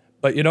team,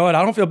 but you know what?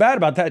 I don't feel bad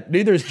about that.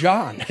 Neither is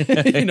John.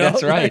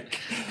 That's right.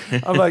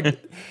 I'm like,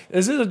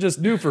 this isn't just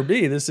new for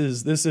me. This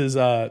is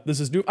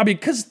new. I mean,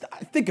 because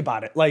think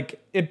about it.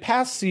 Like in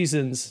past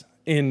seasons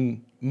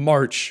in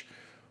March,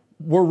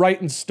 we're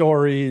writing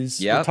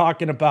stories. Yep. We're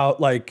talking about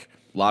like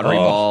lottery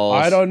balls.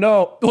 I don't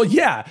know. Well,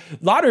 yeah,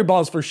 lottery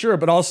balls for sure.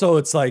 But also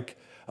it's like,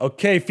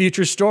 okay,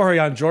 future story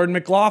on Jordan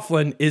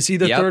McLaughlin. Is he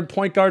the third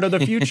point guard of the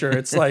future?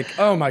 It's like,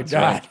 oh my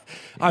God. Right.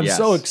 I'm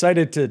so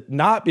excited to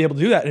not be able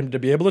to do that and to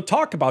be able to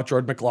talk about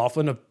Jordan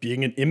McLaughlin of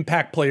being an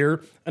impact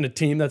player and a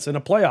team that's in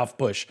a playoff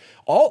push.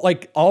 All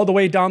the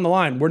way down the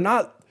line. We're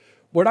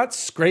not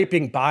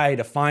scraping by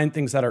to find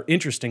things that are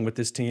interesting with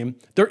this team.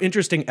 They're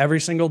interesting every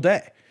single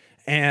day.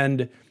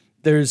 And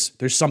there's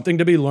something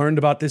to be learned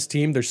about this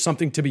team. There's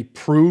something to be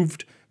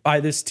proved by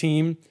this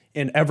team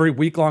in every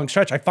week-long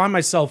stretch. I find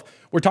myself,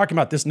 we're talking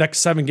about this next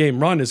 7-game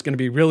run is going to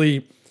be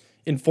really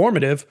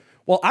informative.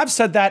 Well, I've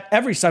said that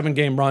every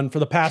 7-game run for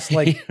the past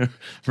right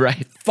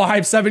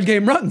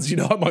 5-7-game runs. I'm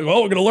like,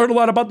 well, we're going to learn a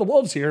lot about the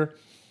Wolves here.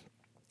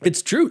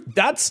 It's true.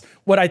 That's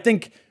what I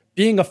think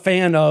being a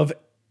fan of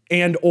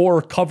and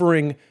or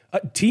covering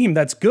a team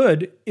that's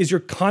good is you're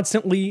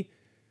constantly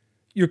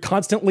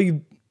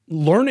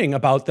learning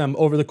about them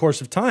over the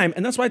course of time.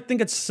 And that's why I think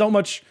it's so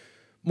much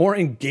more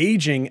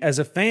engaging as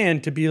a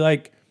fan to be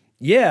like,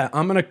 yeah,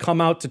 I'm going to come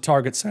out to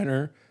Target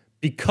Center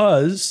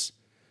because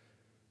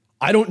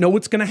I don't know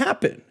what's going to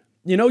happen.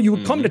 You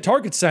would come to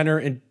Target Center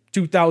in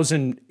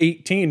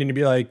 2018 and you'd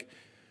be like,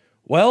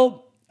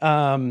 well,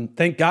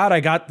 Thank God I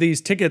got these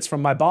tickets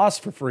from my boss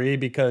for free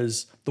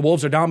because the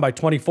Wolves are down by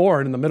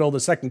 24 in the middle of the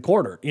second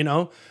quarter, you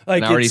know?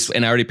 Like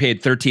and I already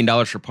paid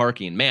 $13 for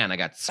parking. Man, I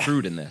got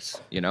screwed in this,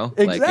 you know?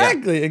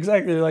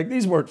 Exactly. Like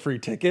these weren't free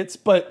tickets,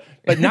 but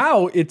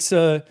now it's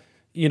a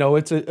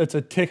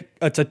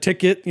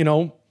ticket, you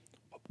know,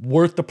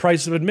 worth the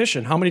price of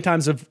admission. How many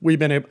times you've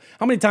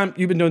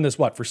been doing this,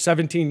 for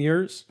 17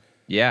 years?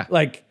 Yeah.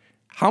 Like,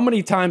 how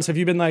many times have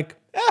you been like,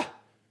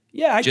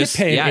 I could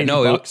pay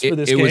 $80 for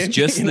this game? Was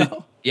just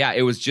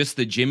it was just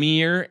the Jimmy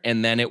year,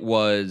 and then it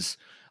was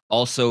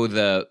also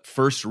the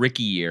first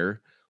Ricky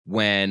year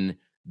when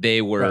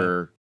they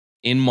were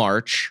in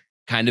March,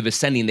 kind of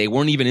ascending. They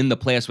weren't even in the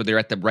playoffs, but they're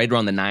at right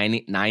around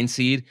the nine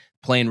seed,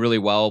 playing really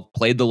well.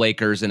 Played the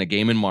Lakers in a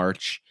game in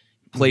March.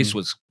 Place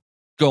was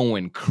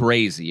going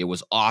crazy. It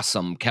was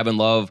awesome. Kevin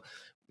Love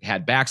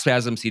had back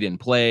spasms. He didn't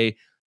play.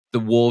 The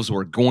Wolves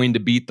were going to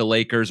beat the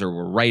Lakers, or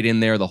were right in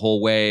there the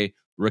whole way.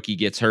 Rookie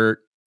gets hurt.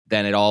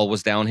 Then it all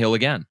was downhill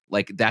again.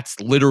 Like, that's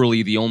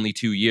literally the only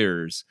 2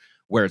 years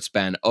where it's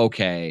been,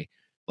 okay,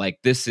 like,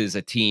 this is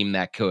a team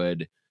that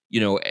could, you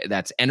know,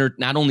 that's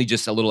not only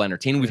just a little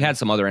entertaining. We've had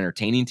some other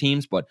entertaining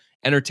teams, but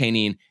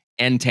entertaining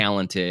and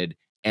talented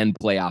and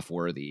playoff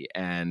worthy.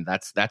 And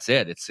that's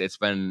it. It's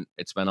been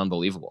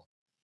unbelievable.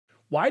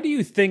 Why do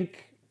you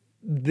think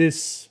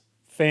this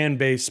fan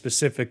base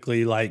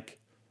specifically, like,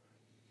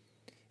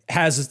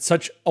 has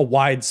such a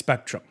wide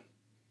spectrum?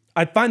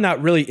 I find that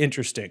really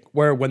interesting,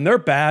 where when they're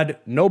bad,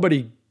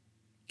 nobody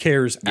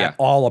cares at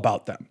all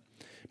about them.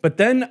 But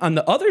then on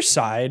the other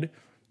side,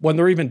 when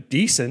they're even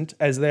decent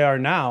as they are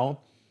now,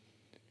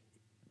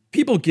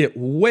 people get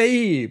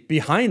way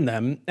behind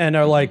them and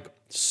are like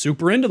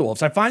super into the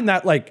Wolves. I find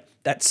that, like,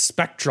 that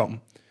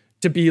spectrum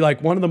to be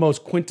like one of the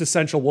most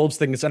quintessential Wolves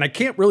things. And I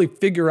can't really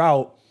figure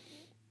out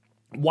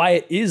why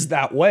it is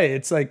that way.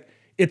 It's like,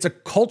 it's a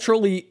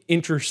culturally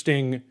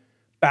interesting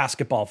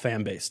basketball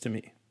fan base to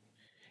me.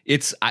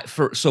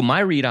 So my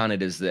read on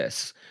it is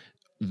this: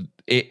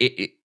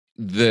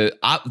 the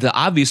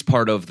obvious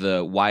part of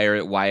the why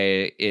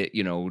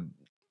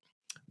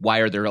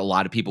are there a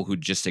lot of people who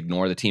just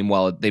ignore the team?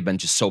 Well, they've been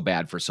just so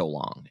bad for so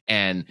long,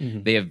 and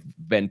they have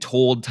been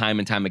told time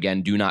and time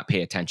again, do not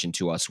pay attention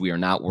to us. We are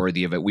not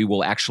worthy of it. We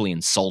will actually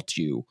insult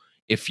you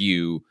if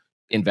you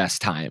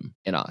invest time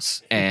in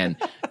us. And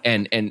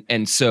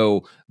and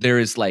so there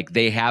is, like,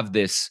 they have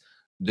this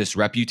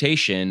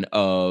reputation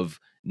of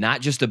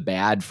not just a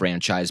bad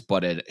franchise,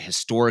 but a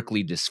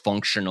historically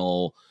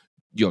dysfunctional,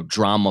 you know,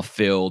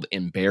 drama-filled,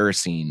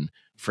 embarrassing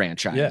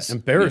franchise. Yeah,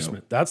 embarrassment.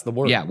 You know? That's the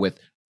word. Yeah, with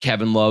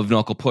Kevin Love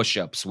knuckle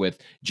push-ups,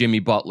 with Jimmy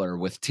Butler,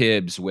 with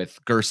Tibbs, with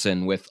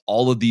Gerson, with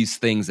all of these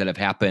things that have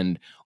happened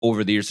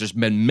over the years. There's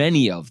been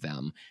many of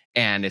them.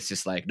 And it's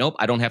just like, nope,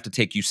 I don't have to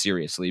take you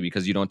seriously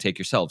because you don't take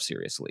yourself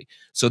seriously.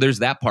 So there's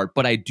that part.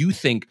 But I do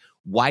think,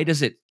 why does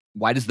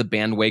the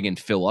bandwagon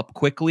fill up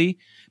quickly?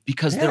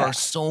 Because there are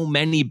so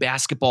many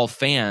basketball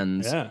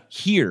fans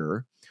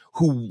here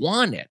who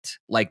want it.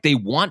 Like, they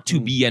want to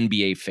be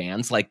NBA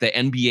fans. Like, the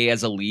NBA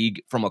as a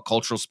league, from a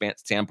cultural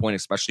standpoint,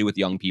 especially with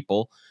young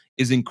people,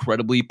 is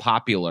incredibly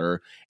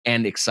popular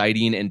and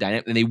exciting and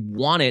dynamic, and they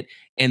want it.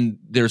 And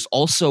there's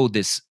also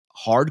this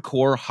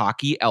hardcore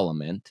hockey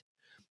element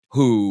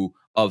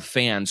of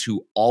fans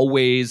who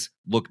always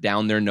look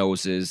down their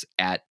noses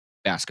at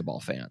basketball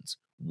fans.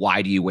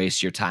 Why do you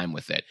waste your time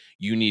with it?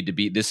 You need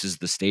to this is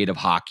the state of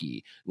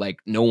hockey. Like,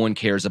 no one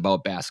cares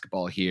about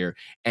basketball here.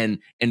 And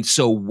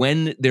so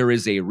when there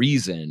is a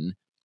reason,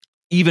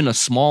 even a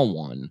small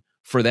one,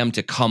 for them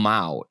to come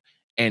out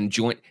and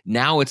join,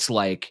 now it's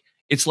like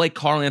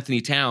Karl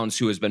Anthony Towns,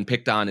 who has been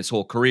picked on his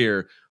whole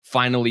career,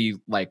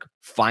 finally, like,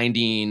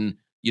 finding,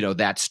 you know,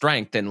 that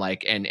strength and,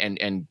 like,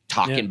 and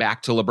talking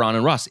back to LeBron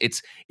and Russ.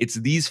 It's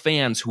these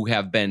fans who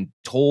have been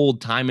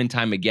told time and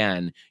time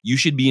again, you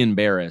should be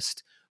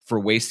embarrassed for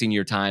wasting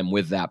your time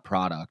with that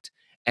product.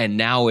 And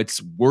now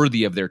it's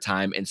worthy of their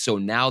time. And so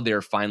now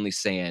they're finally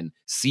saying,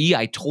 see,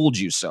 I told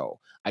you so.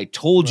 I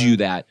told you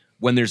that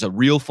when there's a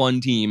real fun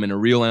team and a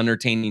real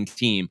entertaining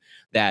team,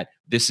 that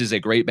this is a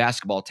great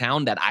basketball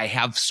town, that I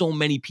have so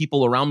many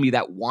people around me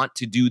that want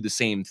to do the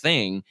same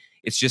thing.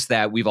 It's just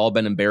that we've all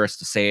been embarrassed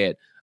to say it,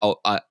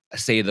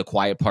 say the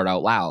quiet part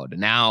out loud.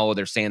 Now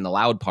they're saying the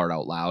loud part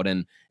out loud.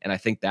 And I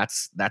think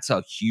that's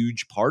a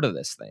huge part of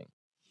this thing.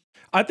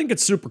 I think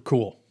it's super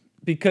cool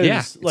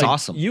because it's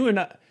awesome. You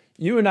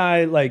and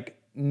I like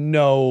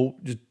know,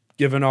 just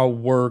given our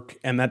work,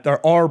 and that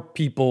there are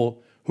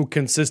people who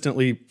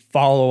consistently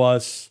follow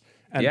us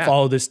and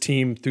follow this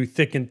team through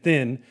thick and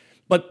thin.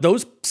 But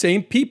those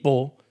same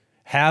people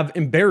have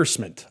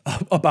embarrassment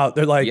about,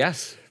 they're like,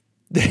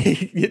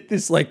 they get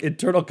this, like,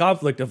 internal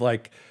conflict of,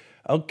 like,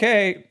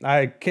 okay,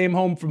 I came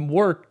home from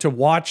work to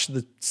watch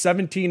the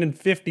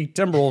 17-50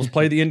 Timberwolves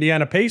play the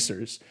Indiana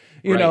Pacers,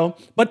 you know,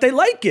 but they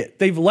like it.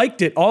 They've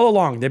liked it all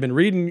along. They've been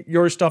reading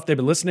your stuff. They've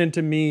been listening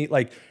to me.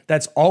 Like,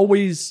 that's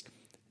always,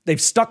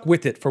 they've stuck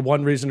with it for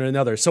one reason or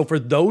another. So for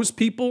those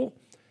people,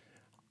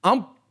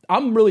 I'm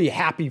really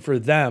happy for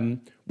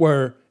them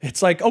where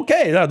it's like,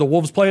 okay, yeah, the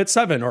Wolves play at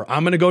 7, or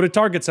I'm going to go to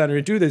Target Center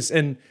and do this.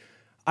 And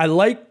I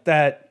like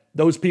that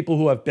those people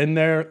who have been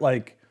there,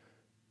 like,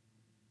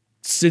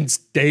 since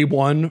day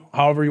one,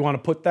 however you want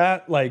to put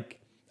that, like,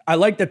 I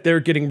like that they're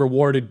getting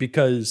rewarded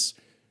because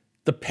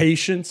the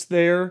patience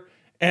there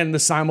and the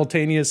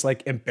simultaneous,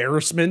 like,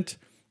 embarrassment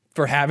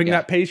for having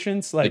that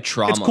patience, like, the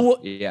trauma. It's cool.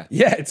 Yeah,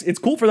 it's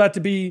cool for that to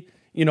be,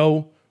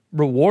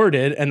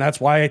 rewarded. And that's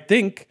why I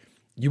think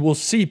you will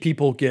see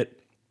people get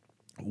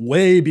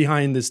way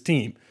behind this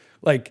team.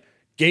 Like,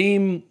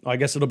 I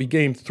guess it'll be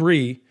game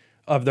 3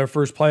 of their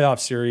first playoff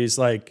series.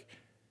 Like,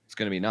 it's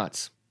going to be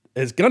nuts.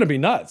 It's going to be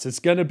nuts. It's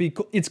going to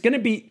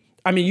be,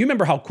 I mean, you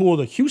remember how cool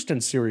the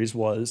Houston series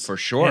was. For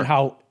sure.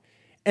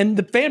 And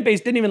the fan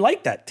base didn't even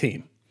like that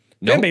team.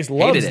 Fan base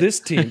loves this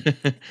team.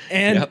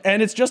 And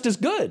it's just as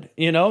good.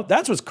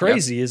 That's what's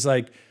crazy is,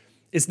 like,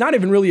 it's not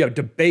even really a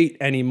debate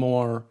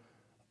anymore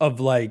of,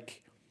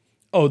 like,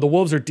 oh, the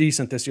Wolves are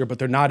decent this year, but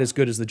they're not as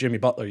good as the Jimmy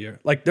Butler year.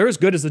 Like, they're as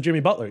good as the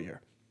Jimmy Butler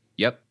year.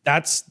 Yep.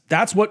 That's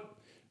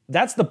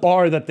the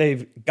bar that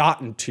they've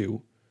gotten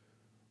to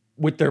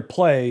with their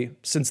play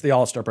since the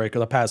All-Star break or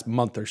the past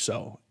month or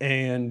so.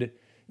 And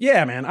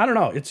yeah, man, I don't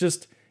know.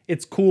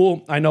 It's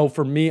cool. I know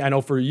for me, I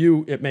know for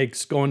you, it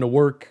makes going to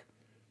work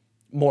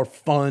more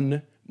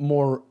fun,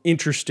 more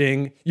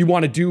interesting. You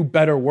want to do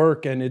better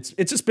work. And it's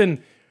just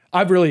been,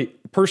 I've really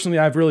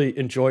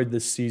enjoyed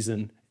this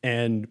season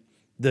and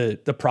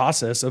the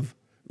process of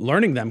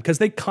learning them, because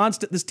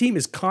this team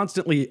is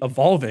constantly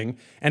evolving,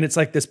 and it's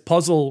like this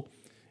puzzle.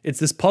 It's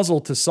this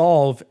puzzle to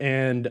solve,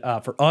 and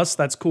for us,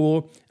 that's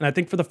cool. And I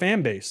think for the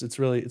fan base, it's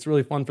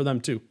really fun for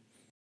them too.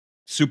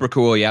 Super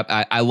cool. Yep.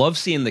 I love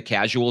seeing the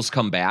casuals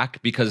come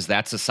back, because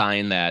that's a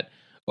sign that,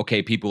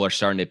 okay, people are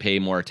starting to pay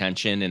more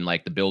attention, and,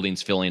 like, the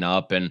building's filling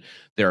up, and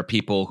there are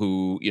people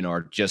who,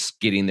 are just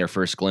getting their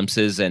first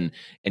glimpses and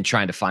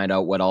trying to find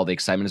out what all the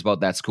excitement is about.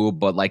 That's cool.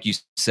 But like you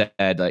said,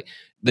 like,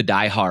 the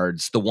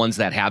diehards, the ones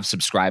that have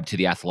subscribed to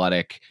The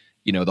Athletic,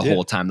 the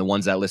whole time, the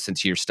ones that listen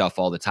to your stuff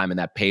all the time and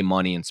that pay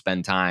money and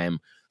spend time,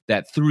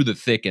 that through the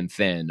thick and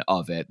thin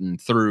of it and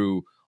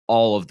through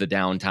all of the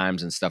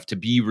downtimes and stuff, to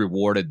be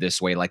rewarded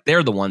this way, like,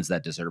 they're the ones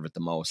that deserve it the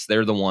most.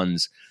 They're the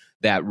ones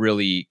that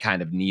really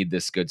kind of need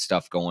this good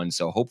stuff going.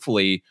 So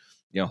hopefully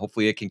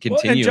it can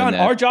continue. Well, and John,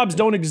 our jobs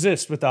don't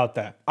exist without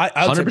that.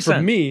 I'll say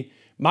for me,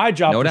 my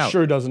job for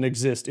sure doesn't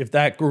exist if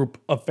that group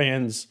of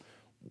fans,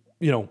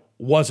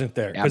 wasn't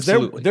there. Because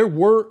there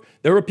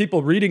were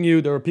people reading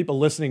you, there were people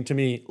listening to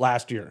me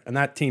last year, and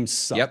that team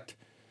sucked.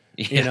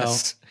 Yep.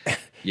 Yes.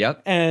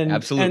 Yep. And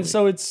absolutely. And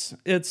so it's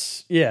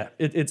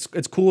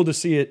cool to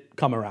see it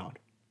come around.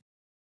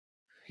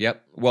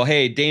 Yep. Well,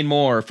 hey, Dane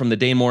Moore from the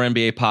Dane Moore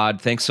NBA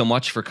pod, thanks so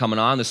much for coming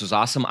on. This was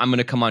awesome. I'm going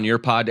to come on your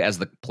pod as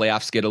the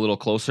playoffs get a little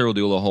closer. We'll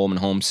do a little home and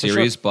home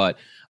series, but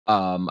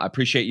I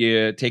appreciate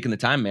you taking the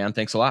time, man.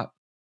 Thanks a lot.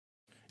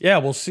 Yeah,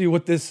 we'll see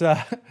what this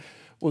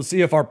we'll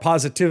see if our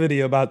positivity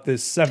about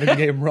this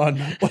 7-game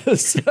run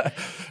was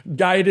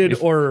guided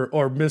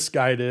or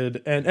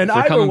misguided. And if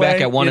we're coming back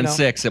at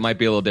 1-6, it might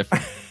be a little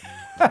different.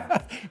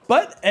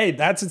 But hey,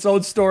 that's its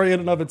own story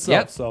in and of itself.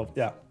 Yep. So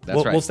yeah,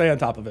 we'll stay on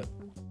top of it.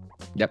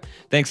 Yep.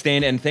 Thanks,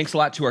 Dane. And thanks a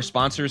lot to our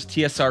sponsors,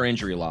 TSR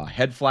Injury Law,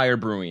 Head Flyer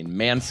Brewing,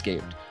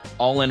 Manscaped,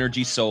 All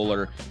Energy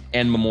Solar,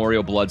 and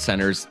Memorial Blood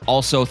Centers.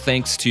 Also,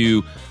 thanks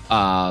to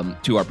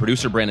our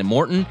producer, Brandon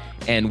Morton.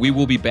 And we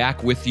will be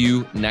back with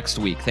you next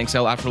week. Thanks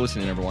a lot for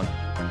listening, everyone.